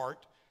pure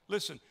heart,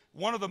 listen,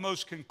 one of the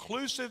most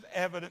conclusive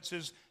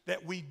evidences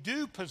that we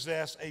do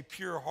possess a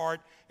pure heart,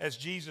 as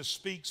Jesus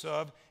speaks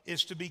of,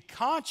 is to be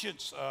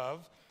conscious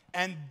of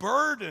and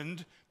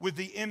burdened with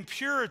the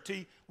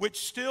impurity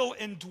which still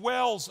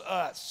indwells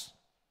us.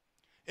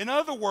 In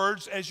other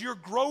words, as you're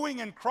growing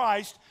in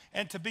Christ,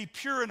 and to be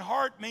pure in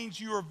heart means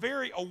you are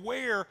very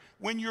aware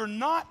when you're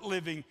not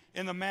living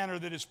in a manner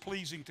that is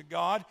pleasing to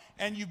God,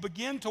 and you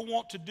begin to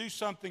want to do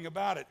something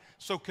about it.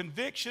 So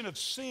conviction of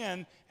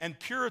sin and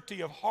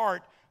purity of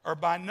heart are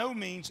by no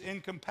means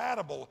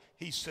incompatible,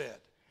 he said.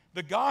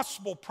 The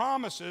gospel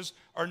promises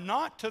are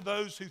not to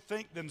those who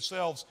think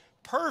themselves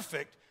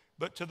perfect,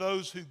 but to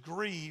those who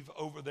grieve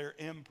over their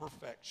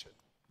imperfection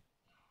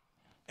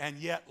and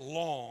yet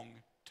long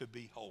to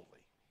be holy.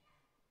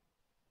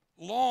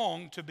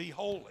 Long to be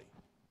holy.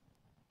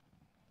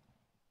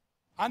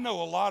 I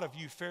know a lot of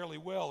you fairly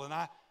well, and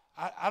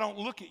I don't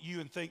look at you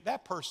and think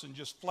that person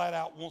just flat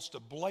out wants to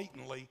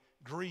blatantly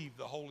grieve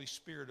the Holy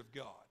Spirit of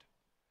God.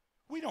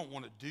 We don't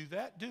want to do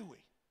that, do we?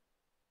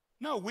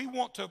 No, we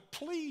want to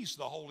please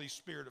the Holy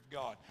Spirit of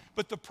God.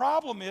 But the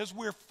problem is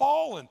we're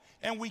fallen,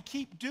 and we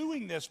keep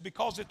doing this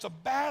because it's a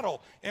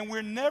battle, and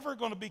we're never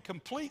going to be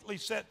completely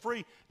set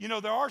free. You know,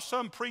 there are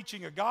some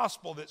preaching a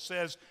gospel that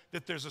says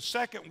that there's a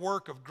second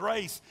work of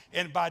grace,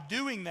 and by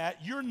doing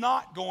that, you're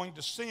not going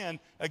to sin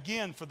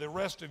again for the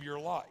rest of your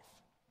life.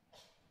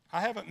 I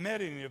haven't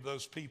met any of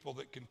those people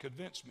that can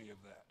convince me of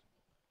that.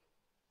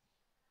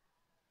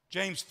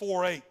 James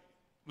 4:8,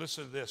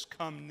 listen to this,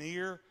 come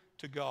near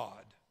to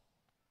God,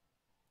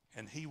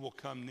 and he will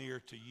come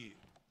near to you.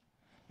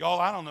 Y'all,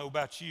 I don't know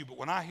about you, but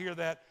when I hear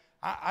that,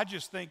 I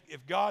just think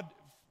if God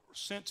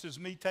senses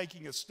me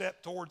taking a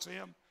step towards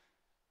him,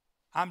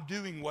 I'm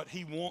doing what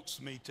he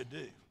wants me to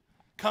do.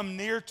 Come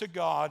near to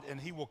God,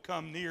 and he will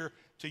come near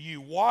to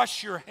you.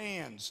 Wash your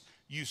hands,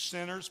 you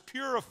sinners.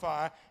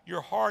 Purify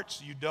your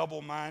hearts, you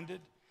double-minded.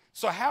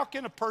 So how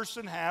can a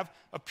person have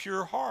a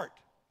pure heart?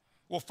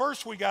 Well,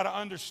 first we got to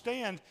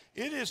understand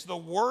it is the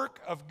work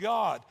of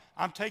God.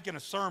 I'm taking a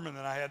sermon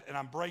that I had and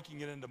I'm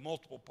breaking it into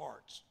multiple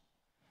parts.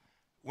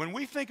 When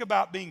we think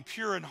about being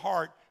pure in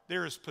heart,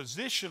 there is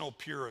positional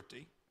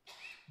purity,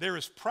 there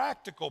is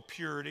practical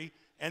purity,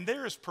 and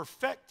there is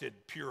perfected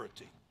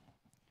purity.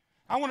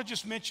 I want to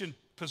just mention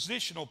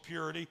positional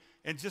purity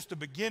and just a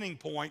beginning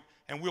point,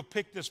 and we'll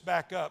pick this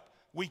back up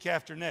week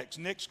after next.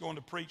 Nick's going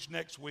to preach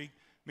next week.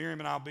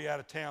 Miriam and I will be out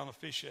of town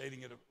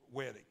officiating at a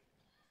wedding.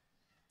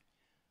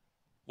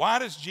 Why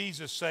does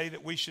Jesus say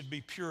that we should be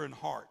pure in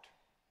heart?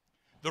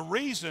 The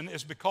reason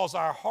is because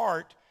our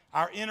heart,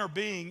 our inner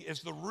being,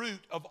 is the root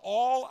of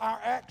all our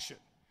action.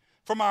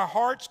 From our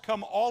hearts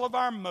come all of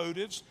our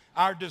motives,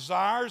 our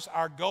desires,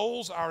 our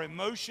goals, our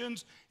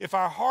emotions. If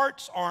our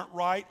hearts aren't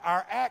right,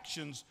 our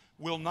actions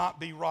will not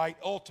be right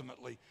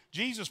ultimately.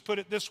 Jesus put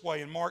it this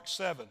way in Mark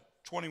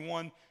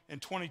 7:21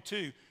 and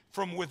 22.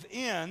 From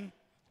within,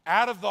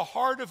 out of the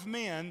heart of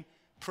men,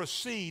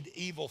 proceed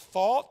evil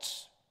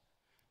thoughts,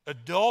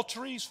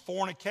 adulteries,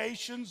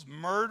 fornications,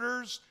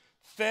 murders,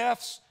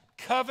 thefts,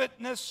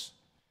 covetousness,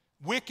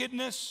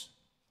 wickedness,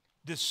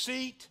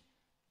 deceit,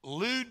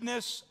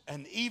 lewdness,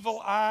 an evil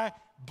eye,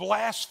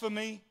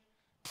 blasphemy,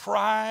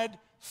 pride,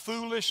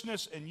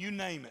 foolishness, and you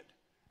name it,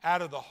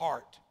 out of the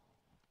heart.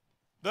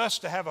 Thus,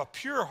 to have a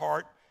pure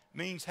heart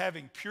means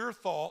having pure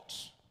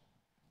thoughts,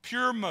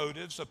 pure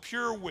motives, a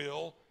pure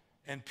will,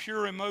 and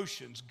pure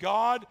emotions.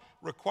 God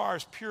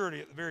requires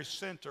purity at the very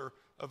center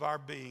of our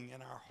being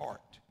and our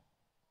heart.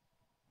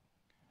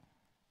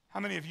 How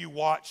many of you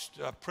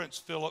watched Prince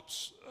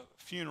Philip's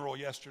funeral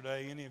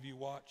yesterday? Any of you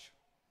watch?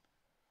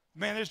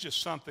 Man, there's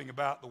just something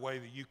about the way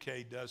the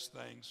UK does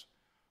things.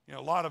 You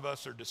know, a lot of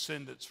us are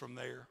descendants from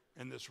there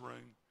in this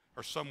room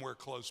or somewhere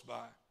close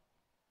by.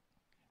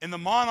 In the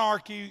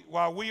monarchy,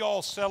 while we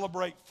all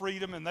celebrate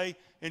freedom and they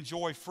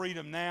enjoy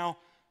freedom now,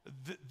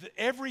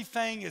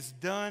 everything is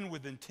done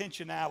with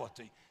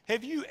intentionality.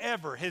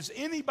 Has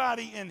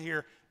anybody in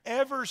here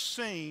ever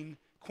seen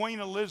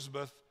Queen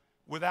Elizabeth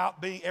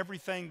without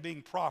everything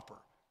being proper?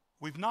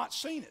 We've not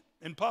seen it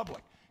in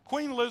public.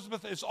 Queen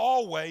Elizabeth is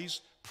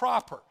always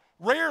proper.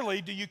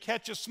 Rarely do you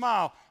catch a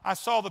smile. I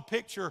saw the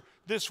picture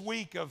this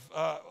week of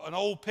an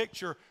old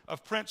picture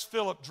of Prince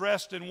Philip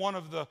dressed in one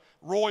of the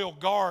royal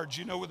guards,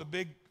 you know, with a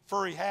big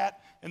furry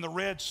hat and the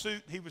red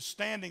suit. He was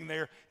standing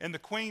there, and the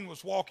Queen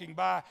was walking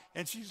by,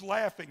 and she's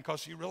laughing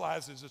because she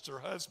realizes it's her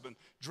husband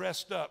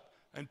dressed up,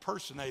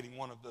 impersonating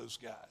one of those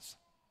guys.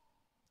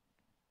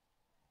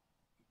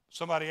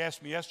 Somebody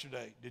asked me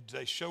yesterday, did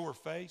they show her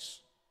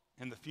face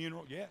in the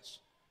funeral? Yes,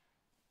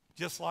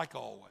 just like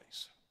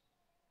always.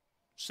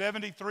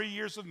 73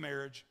 years of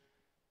marriage,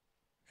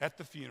 at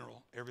the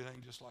funeral,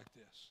 everything just like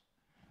this.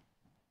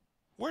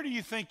 Where do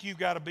you think you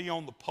got to be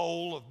on the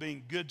pole of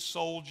being good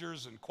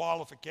soldiers and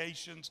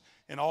qualifications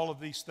and all of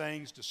these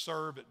things to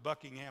serve at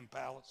Buckingham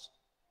Palace?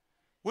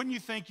 Wouldn't you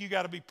think you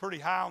got to be pretty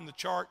high on the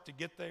chart to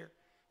get there?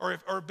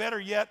 Or better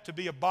yet, to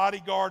be a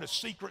bodyguard, a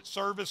Secret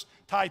Service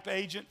type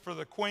agent for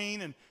the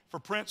Queen and for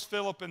Prince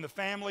Philip and the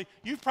family?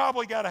 You've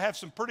probably got to have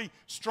some pretty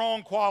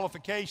strong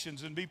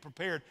qualifications and be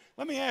prepared.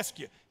 Let me ask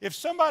you, if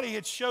somebody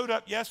had showed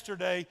up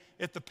yesterday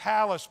at the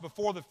palace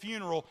before the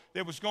funeral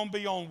that was going to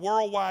be on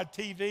worldwide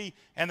TV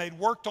and they'd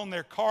worked on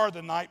their car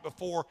the night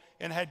before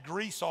and had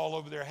grease all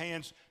over their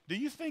hands, do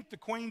you think the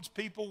Queen's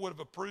people would have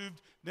approved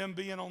them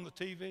being on the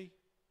TV?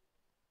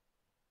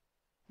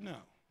 No.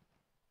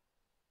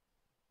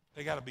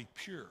 They got to be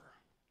pure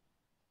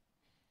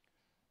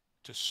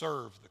to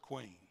serve the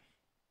Queen.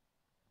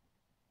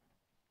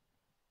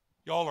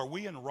 Y'all, are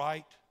we in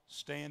right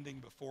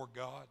standing before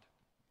God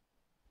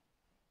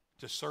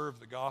to serve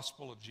the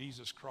gospel of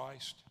Jesus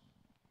Christ?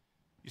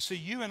 You see,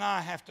 you and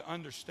I have to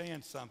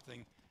understand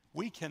something.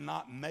 We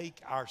cannot make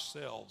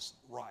ourselves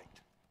right.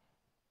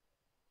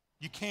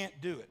 You can't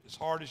do it as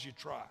hard as you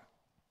try.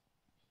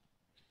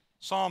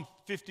 Psalm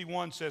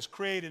 51 says,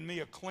 "Create in me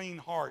a clean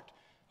heart,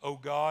 O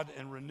God,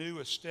 and renew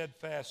a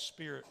steadfast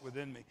spirit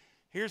within me."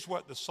 Here's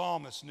what the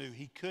psalmist knew.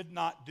 He could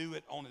not do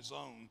it on his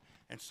own.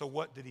 And so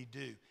what did he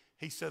do?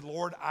 He said,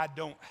 "Lord, I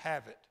don't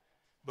have it,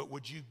 but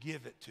would you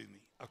give it to me?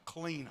 A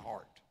clean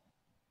heart."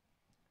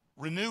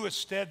 Renew a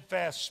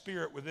steadfast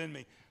spirit within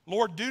me.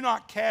 Lord, do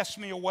not cast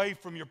me away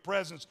from your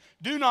presence.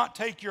 Do not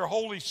take your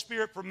Holy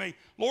Spirit from me.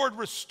 Lord,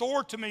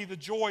 restore to me the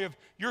joy of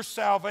your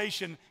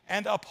salvation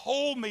and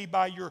uphold me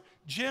by your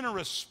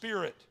generous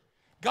spirit.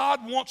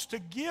 God wants to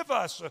give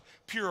us a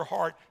pure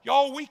heart.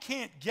 Y'all, we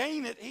can't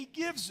gain it. He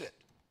gives it.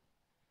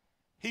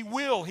 He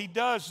will. He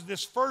does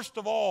this first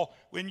of all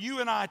when you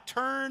and I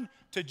turn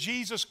to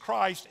Jesus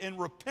Christ in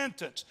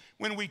repentance,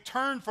 when we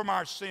turn from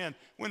our sin,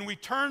 when we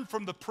turn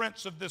from the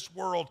prince of this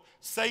world,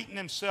 Satan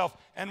himself,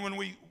 and when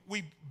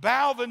we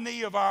bow the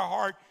knee of our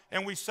heart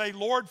and we say,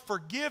 Lord,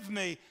 forgive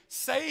me,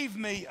 save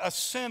me, a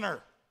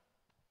sinner.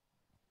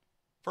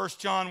 1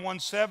 John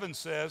 1:7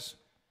 says,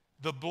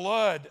 the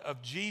blood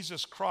of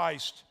Jesus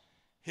Christ,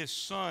 his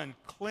Son,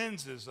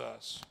 cleanses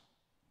us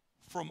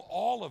from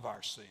all of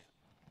our sin.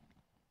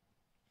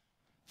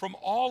 From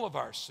all of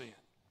our sin.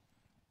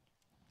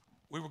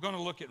 We were going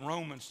to look at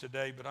Romans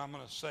today, but I'm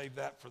going to save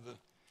that for the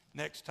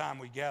next time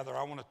we gather.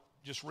 I want to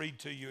just read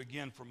to you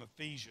again from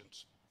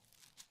Ephesians.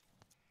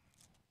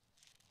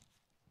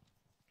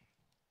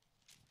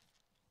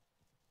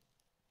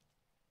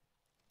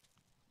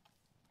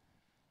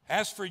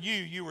 As for you,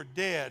 you were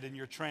dead in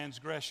your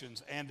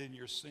transgressions and in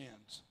your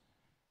sins,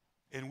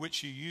 in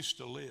which you used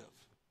to live,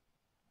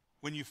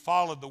 when you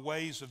followed the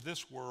ways of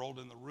this world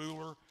and the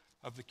ruler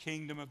of the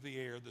kingdom of the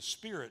air, the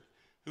Spirit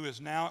who is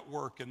now at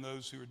work in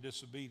those who are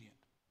disobedient.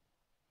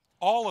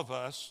 All of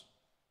us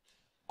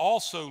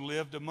also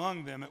lived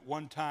among them at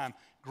one time,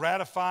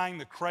 gratifying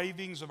the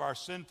cravings of our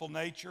sinful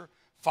nature,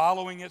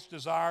 following its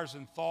desires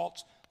and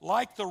thoughts.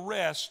 Like the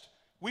rest,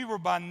 we were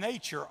by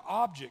nature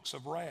objects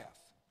of wrath.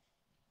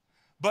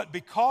 But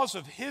because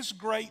of his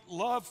great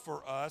love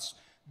for us,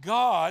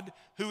 God,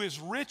 who is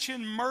rich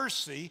in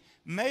mercy,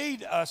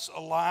 made us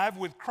alive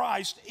with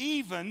Christ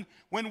even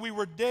when we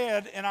were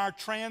dead in our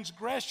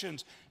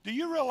transgressions. Do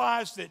you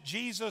realize that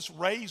Jesus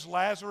raised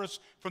Lazarus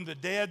from the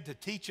dead to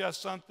teach us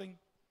something?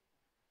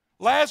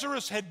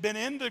 Lazarus had been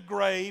in the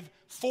grave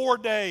 4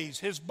 days.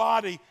 His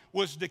body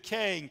was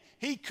decaying.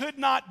 He could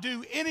not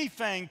do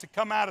anything to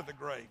come out of the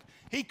grave.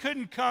 He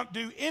couldn't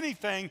do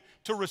anything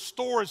to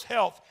restore his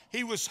health.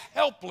 He was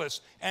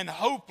helpless and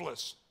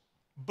hopeless.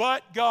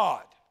 But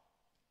God.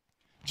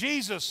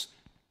 Jesus,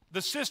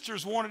 the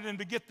sisters wanted him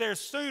to get there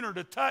sooner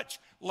to touch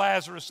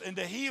Lazarus and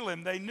to heal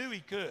him. They knew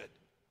he could.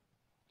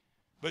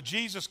 But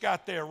Jesus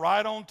got there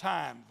right on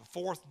time, the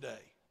 4th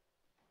day.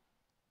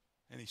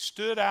 And he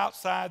stood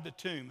outside the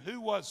tomb.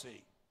 Who was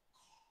he?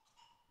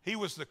 He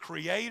was the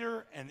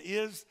creator and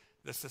is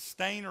the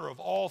sustainer of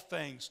all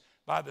things.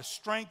 By the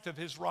strength of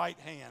his right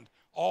hand,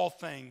 all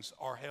things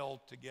are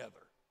held together.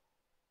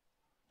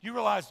 You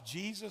realize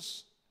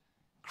Jesus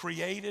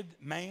created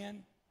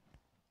man?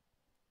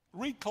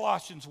 Read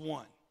Colossians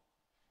 1.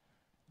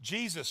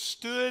 Jesus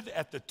stood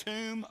at the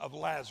tomb of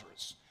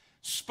Lazarus,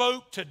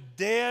 spoke to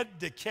dead,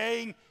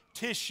 decaying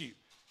tissue,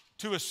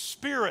 to a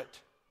spirit,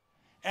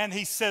 and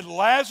he said,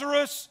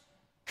 Lazarus,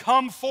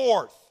 come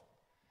forth.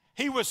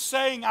 He was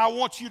saying, I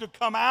want you to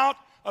come out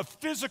of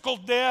physical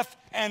death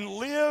and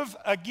live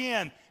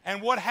again.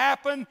 And what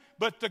happened?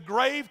 But the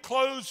grave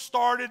clothes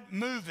started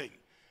moving.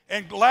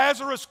 And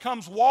Lazarus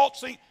comes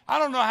waltzing. I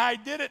don't know how he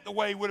did it the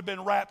way he would have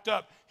been wrapped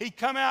up. He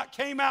came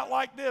out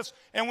like this.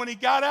 And when he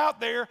got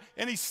out there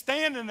and he's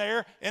standing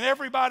there and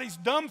everybody's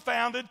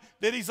dumbfounded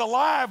that he's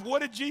alive,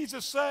 what did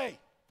Jesus say?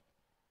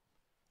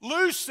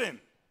 Loose him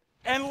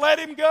and let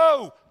him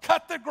go.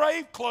 Cut the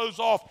grave clothes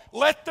off.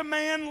 Let the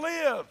man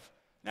live.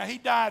 Now he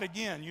died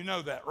again. You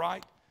know that,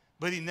 right?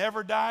 But he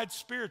never died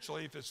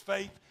spiritually if his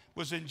faith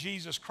was in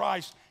Jesus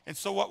Christ. And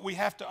so what we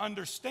have to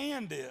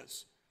understand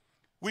is,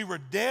 we were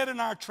dead in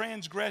our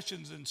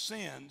transgressions and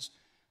sins.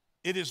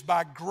 It is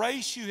by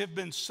grace you have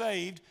been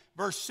saved.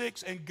 Verse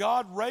 6, and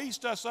God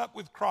raised us up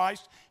with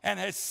Christ and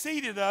has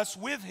seated us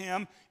with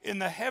him in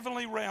the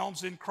heavenly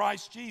realms in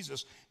Christ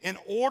Jesus, in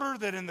order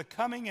that in the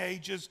coming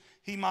ages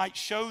he might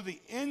show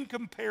the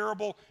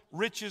incomparable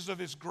riches of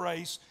his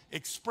grace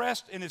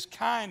expressed in his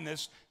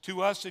kindness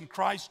to us in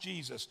Christ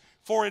Jesus.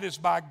 For it is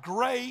by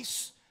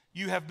grace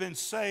you have been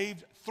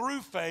saved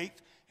through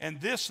faith, and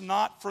this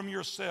not from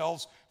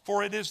yourselves,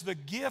 for it is the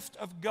gift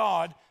of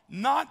God,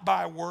 not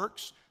by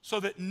works, so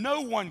that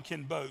no one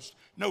can boast.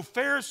 No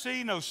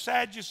Pharisee, no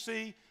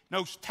Sadducee,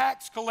 no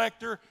tax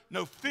collector,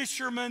 no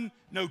fisherman,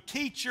 no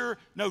teacher,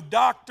 no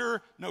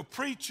doctor, no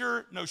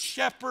preacher, no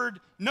shepherd,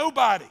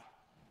 nobody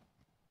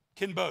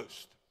can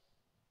boast.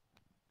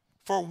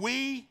 For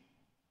we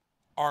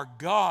are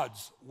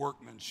God's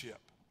workmanship,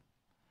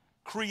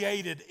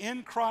 created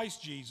in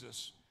Christ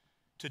Jesus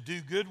to do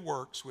good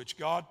works which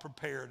God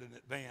prepared in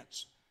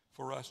advance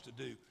for us to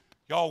do.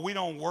 Y'all, we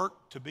don't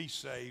work to be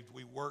saved.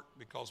 We work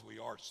because we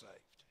are saved.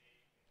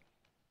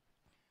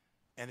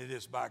 And it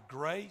is by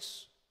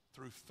grace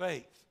through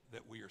faith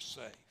that we are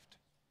saved.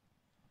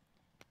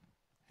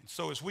 And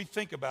so as we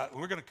think about it,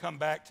 we're going to come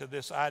back to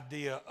this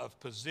idea of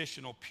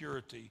positional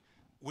purity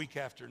week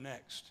after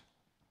next.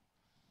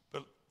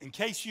 But in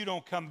case you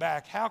don't come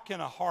back, how can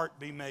a heart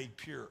be made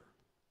pure?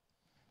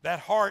 That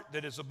heart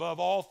that is above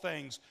all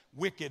things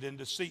wicked and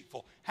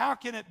deceitful. How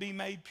can it be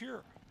made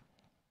pure?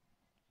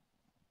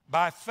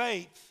 By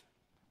faith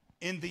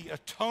in the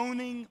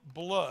atoning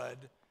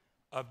blood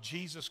of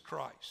Jesus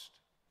Christ.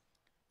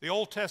 The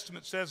Old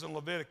Testament says in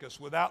Leviticus,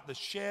 without the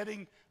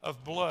shedding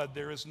of blood,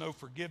 there is no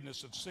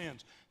forgiveness of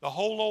sins. The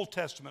whole Old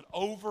Testament,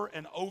 over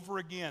and over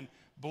again,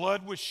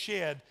 blood was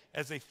shed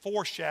as a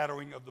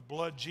foreshadowing of the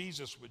blood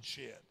Jesus would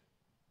shed.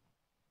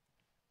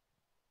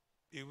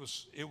 It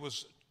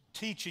was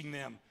teaching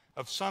them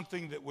of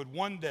something that would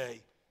one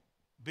day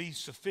be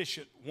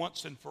sufficient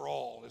once and for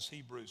all, as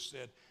Hebrews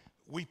said.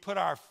 We put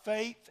our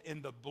faith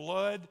in the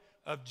blood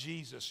of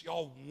Jesus.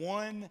 Y'all,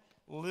 one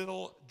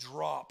little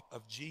drop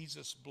of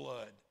Jesus'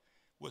 blood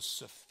was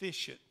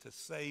sufficient to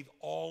save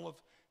all of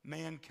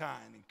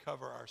mankind and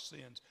cover our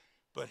sins,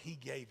 but he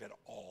gave it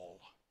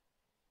all.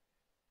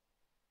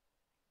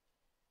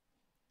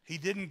 He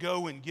didn't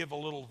go and give a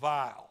little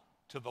vial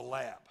to the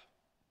lab.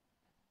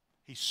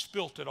 He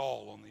spilt it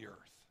all on the earth.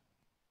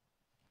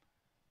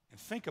 And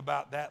think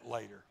about that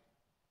later.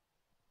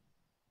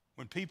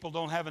 When people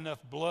don't have enough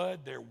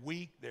blood, they're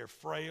weak, they're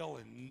frail,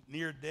 and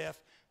near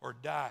death or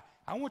die.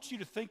 I want you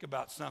to think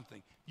about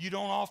something you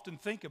don't often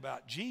think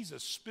about.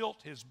 Jesus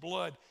spilt his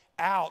blood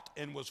out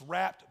and was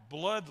wrapped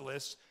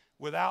bloodless,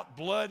 without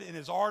blood in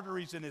his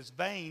arteries and his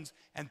veins,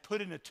 and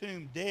put in a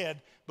tomb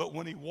dead. But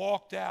when he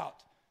walked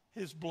out,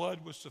 his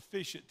blood was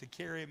sufficient to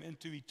carry him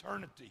into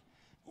eternity.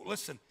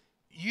 Listen,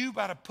 you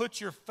got to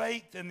put your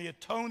faith in the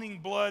atoning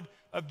blood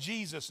of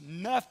Jesus.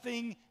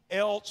 Nothing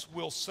else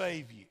will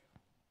save you.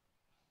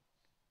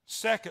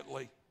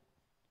 Secondly,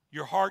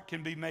 your heart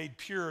can be made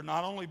pure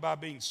not only by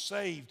being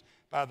saved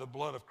by the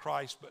blood of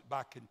Christ, but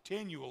by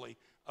continually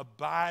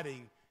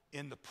abiding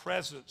in the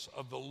presence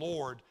of the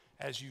Lord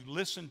as you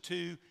listen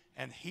to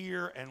and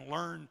hear and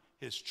learn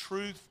his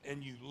truth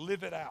and you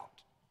live it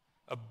out.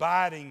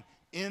 Abiding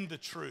in the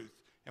truth.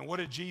 And what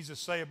did Jesus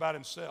say about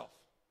himself?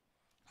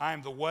 I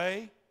am the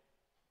way,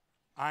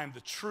 I am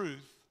the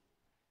truth,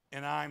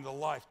 and I am the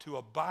life. To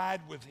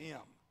abide with him.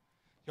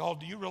 Y'all,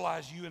 do you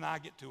realize you and I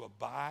get to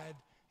abide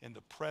in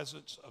the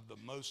presence of the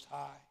Most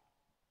High?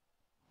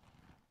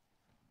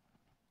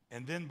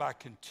 And then by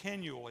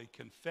continually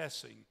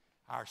confessing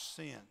our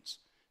sins.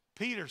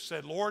 Peter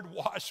said, Lord,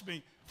 wash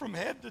me from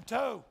head to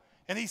toe.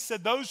 And he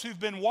said, those who've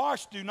been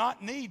washed do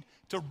not need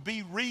to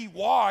be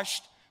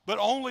re-washed, but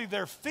only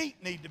their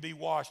feet need to be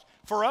washed.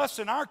 For us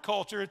in our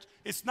culture,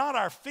 it's not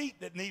our feet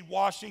that need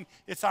washing,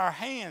 it's our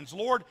hands.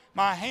 Lord,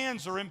 my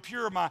hands are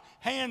impure, my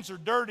hands are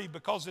dirty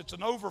because it's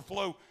an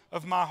overflow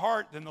of my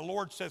heart. Then the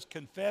Lord says,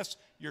 confess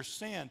your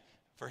sin.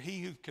 For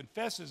he who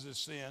confesses his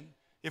sin,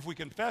 if we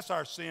confess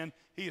our sin,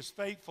 he is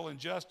faithful and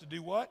just to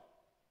do what?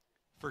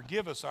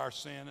 Forgive us our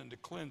sin and to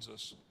cleanse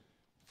us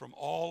from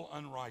all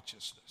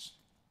unrighteousness.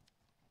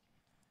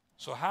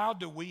 So how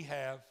do we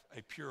have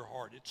a pure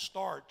heart? It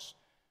starts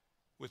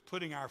with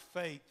putting our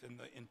faith in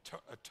the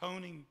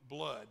atoning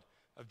blood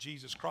of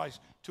Jesus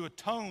Christ. To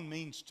atone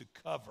means to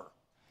cover.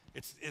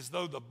 It's as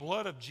though the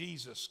blood of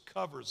Jesus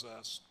covers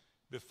us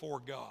before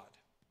God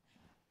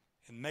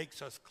and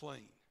makes us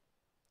clean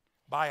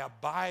by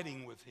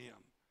abiding with him.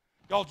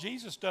 Y'all,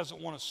 Jesus doesn't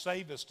want to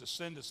save us to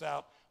send us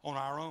out on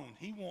our own.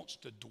 He wants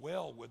to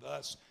dwell with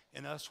us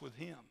and us with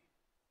him.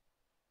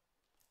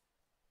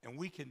 And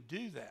we can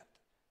do that,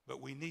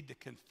 but we need to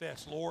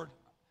confess, Lord,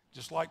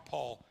 just like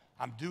Paul,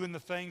 I'm doing the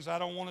things I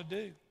don't want to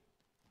do.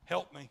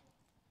 Help me.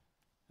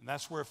 And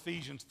that's where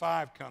Ephesians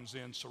 5 comes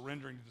in,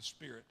 surrendering to the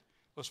Spirit.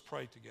 Let's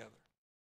pray together.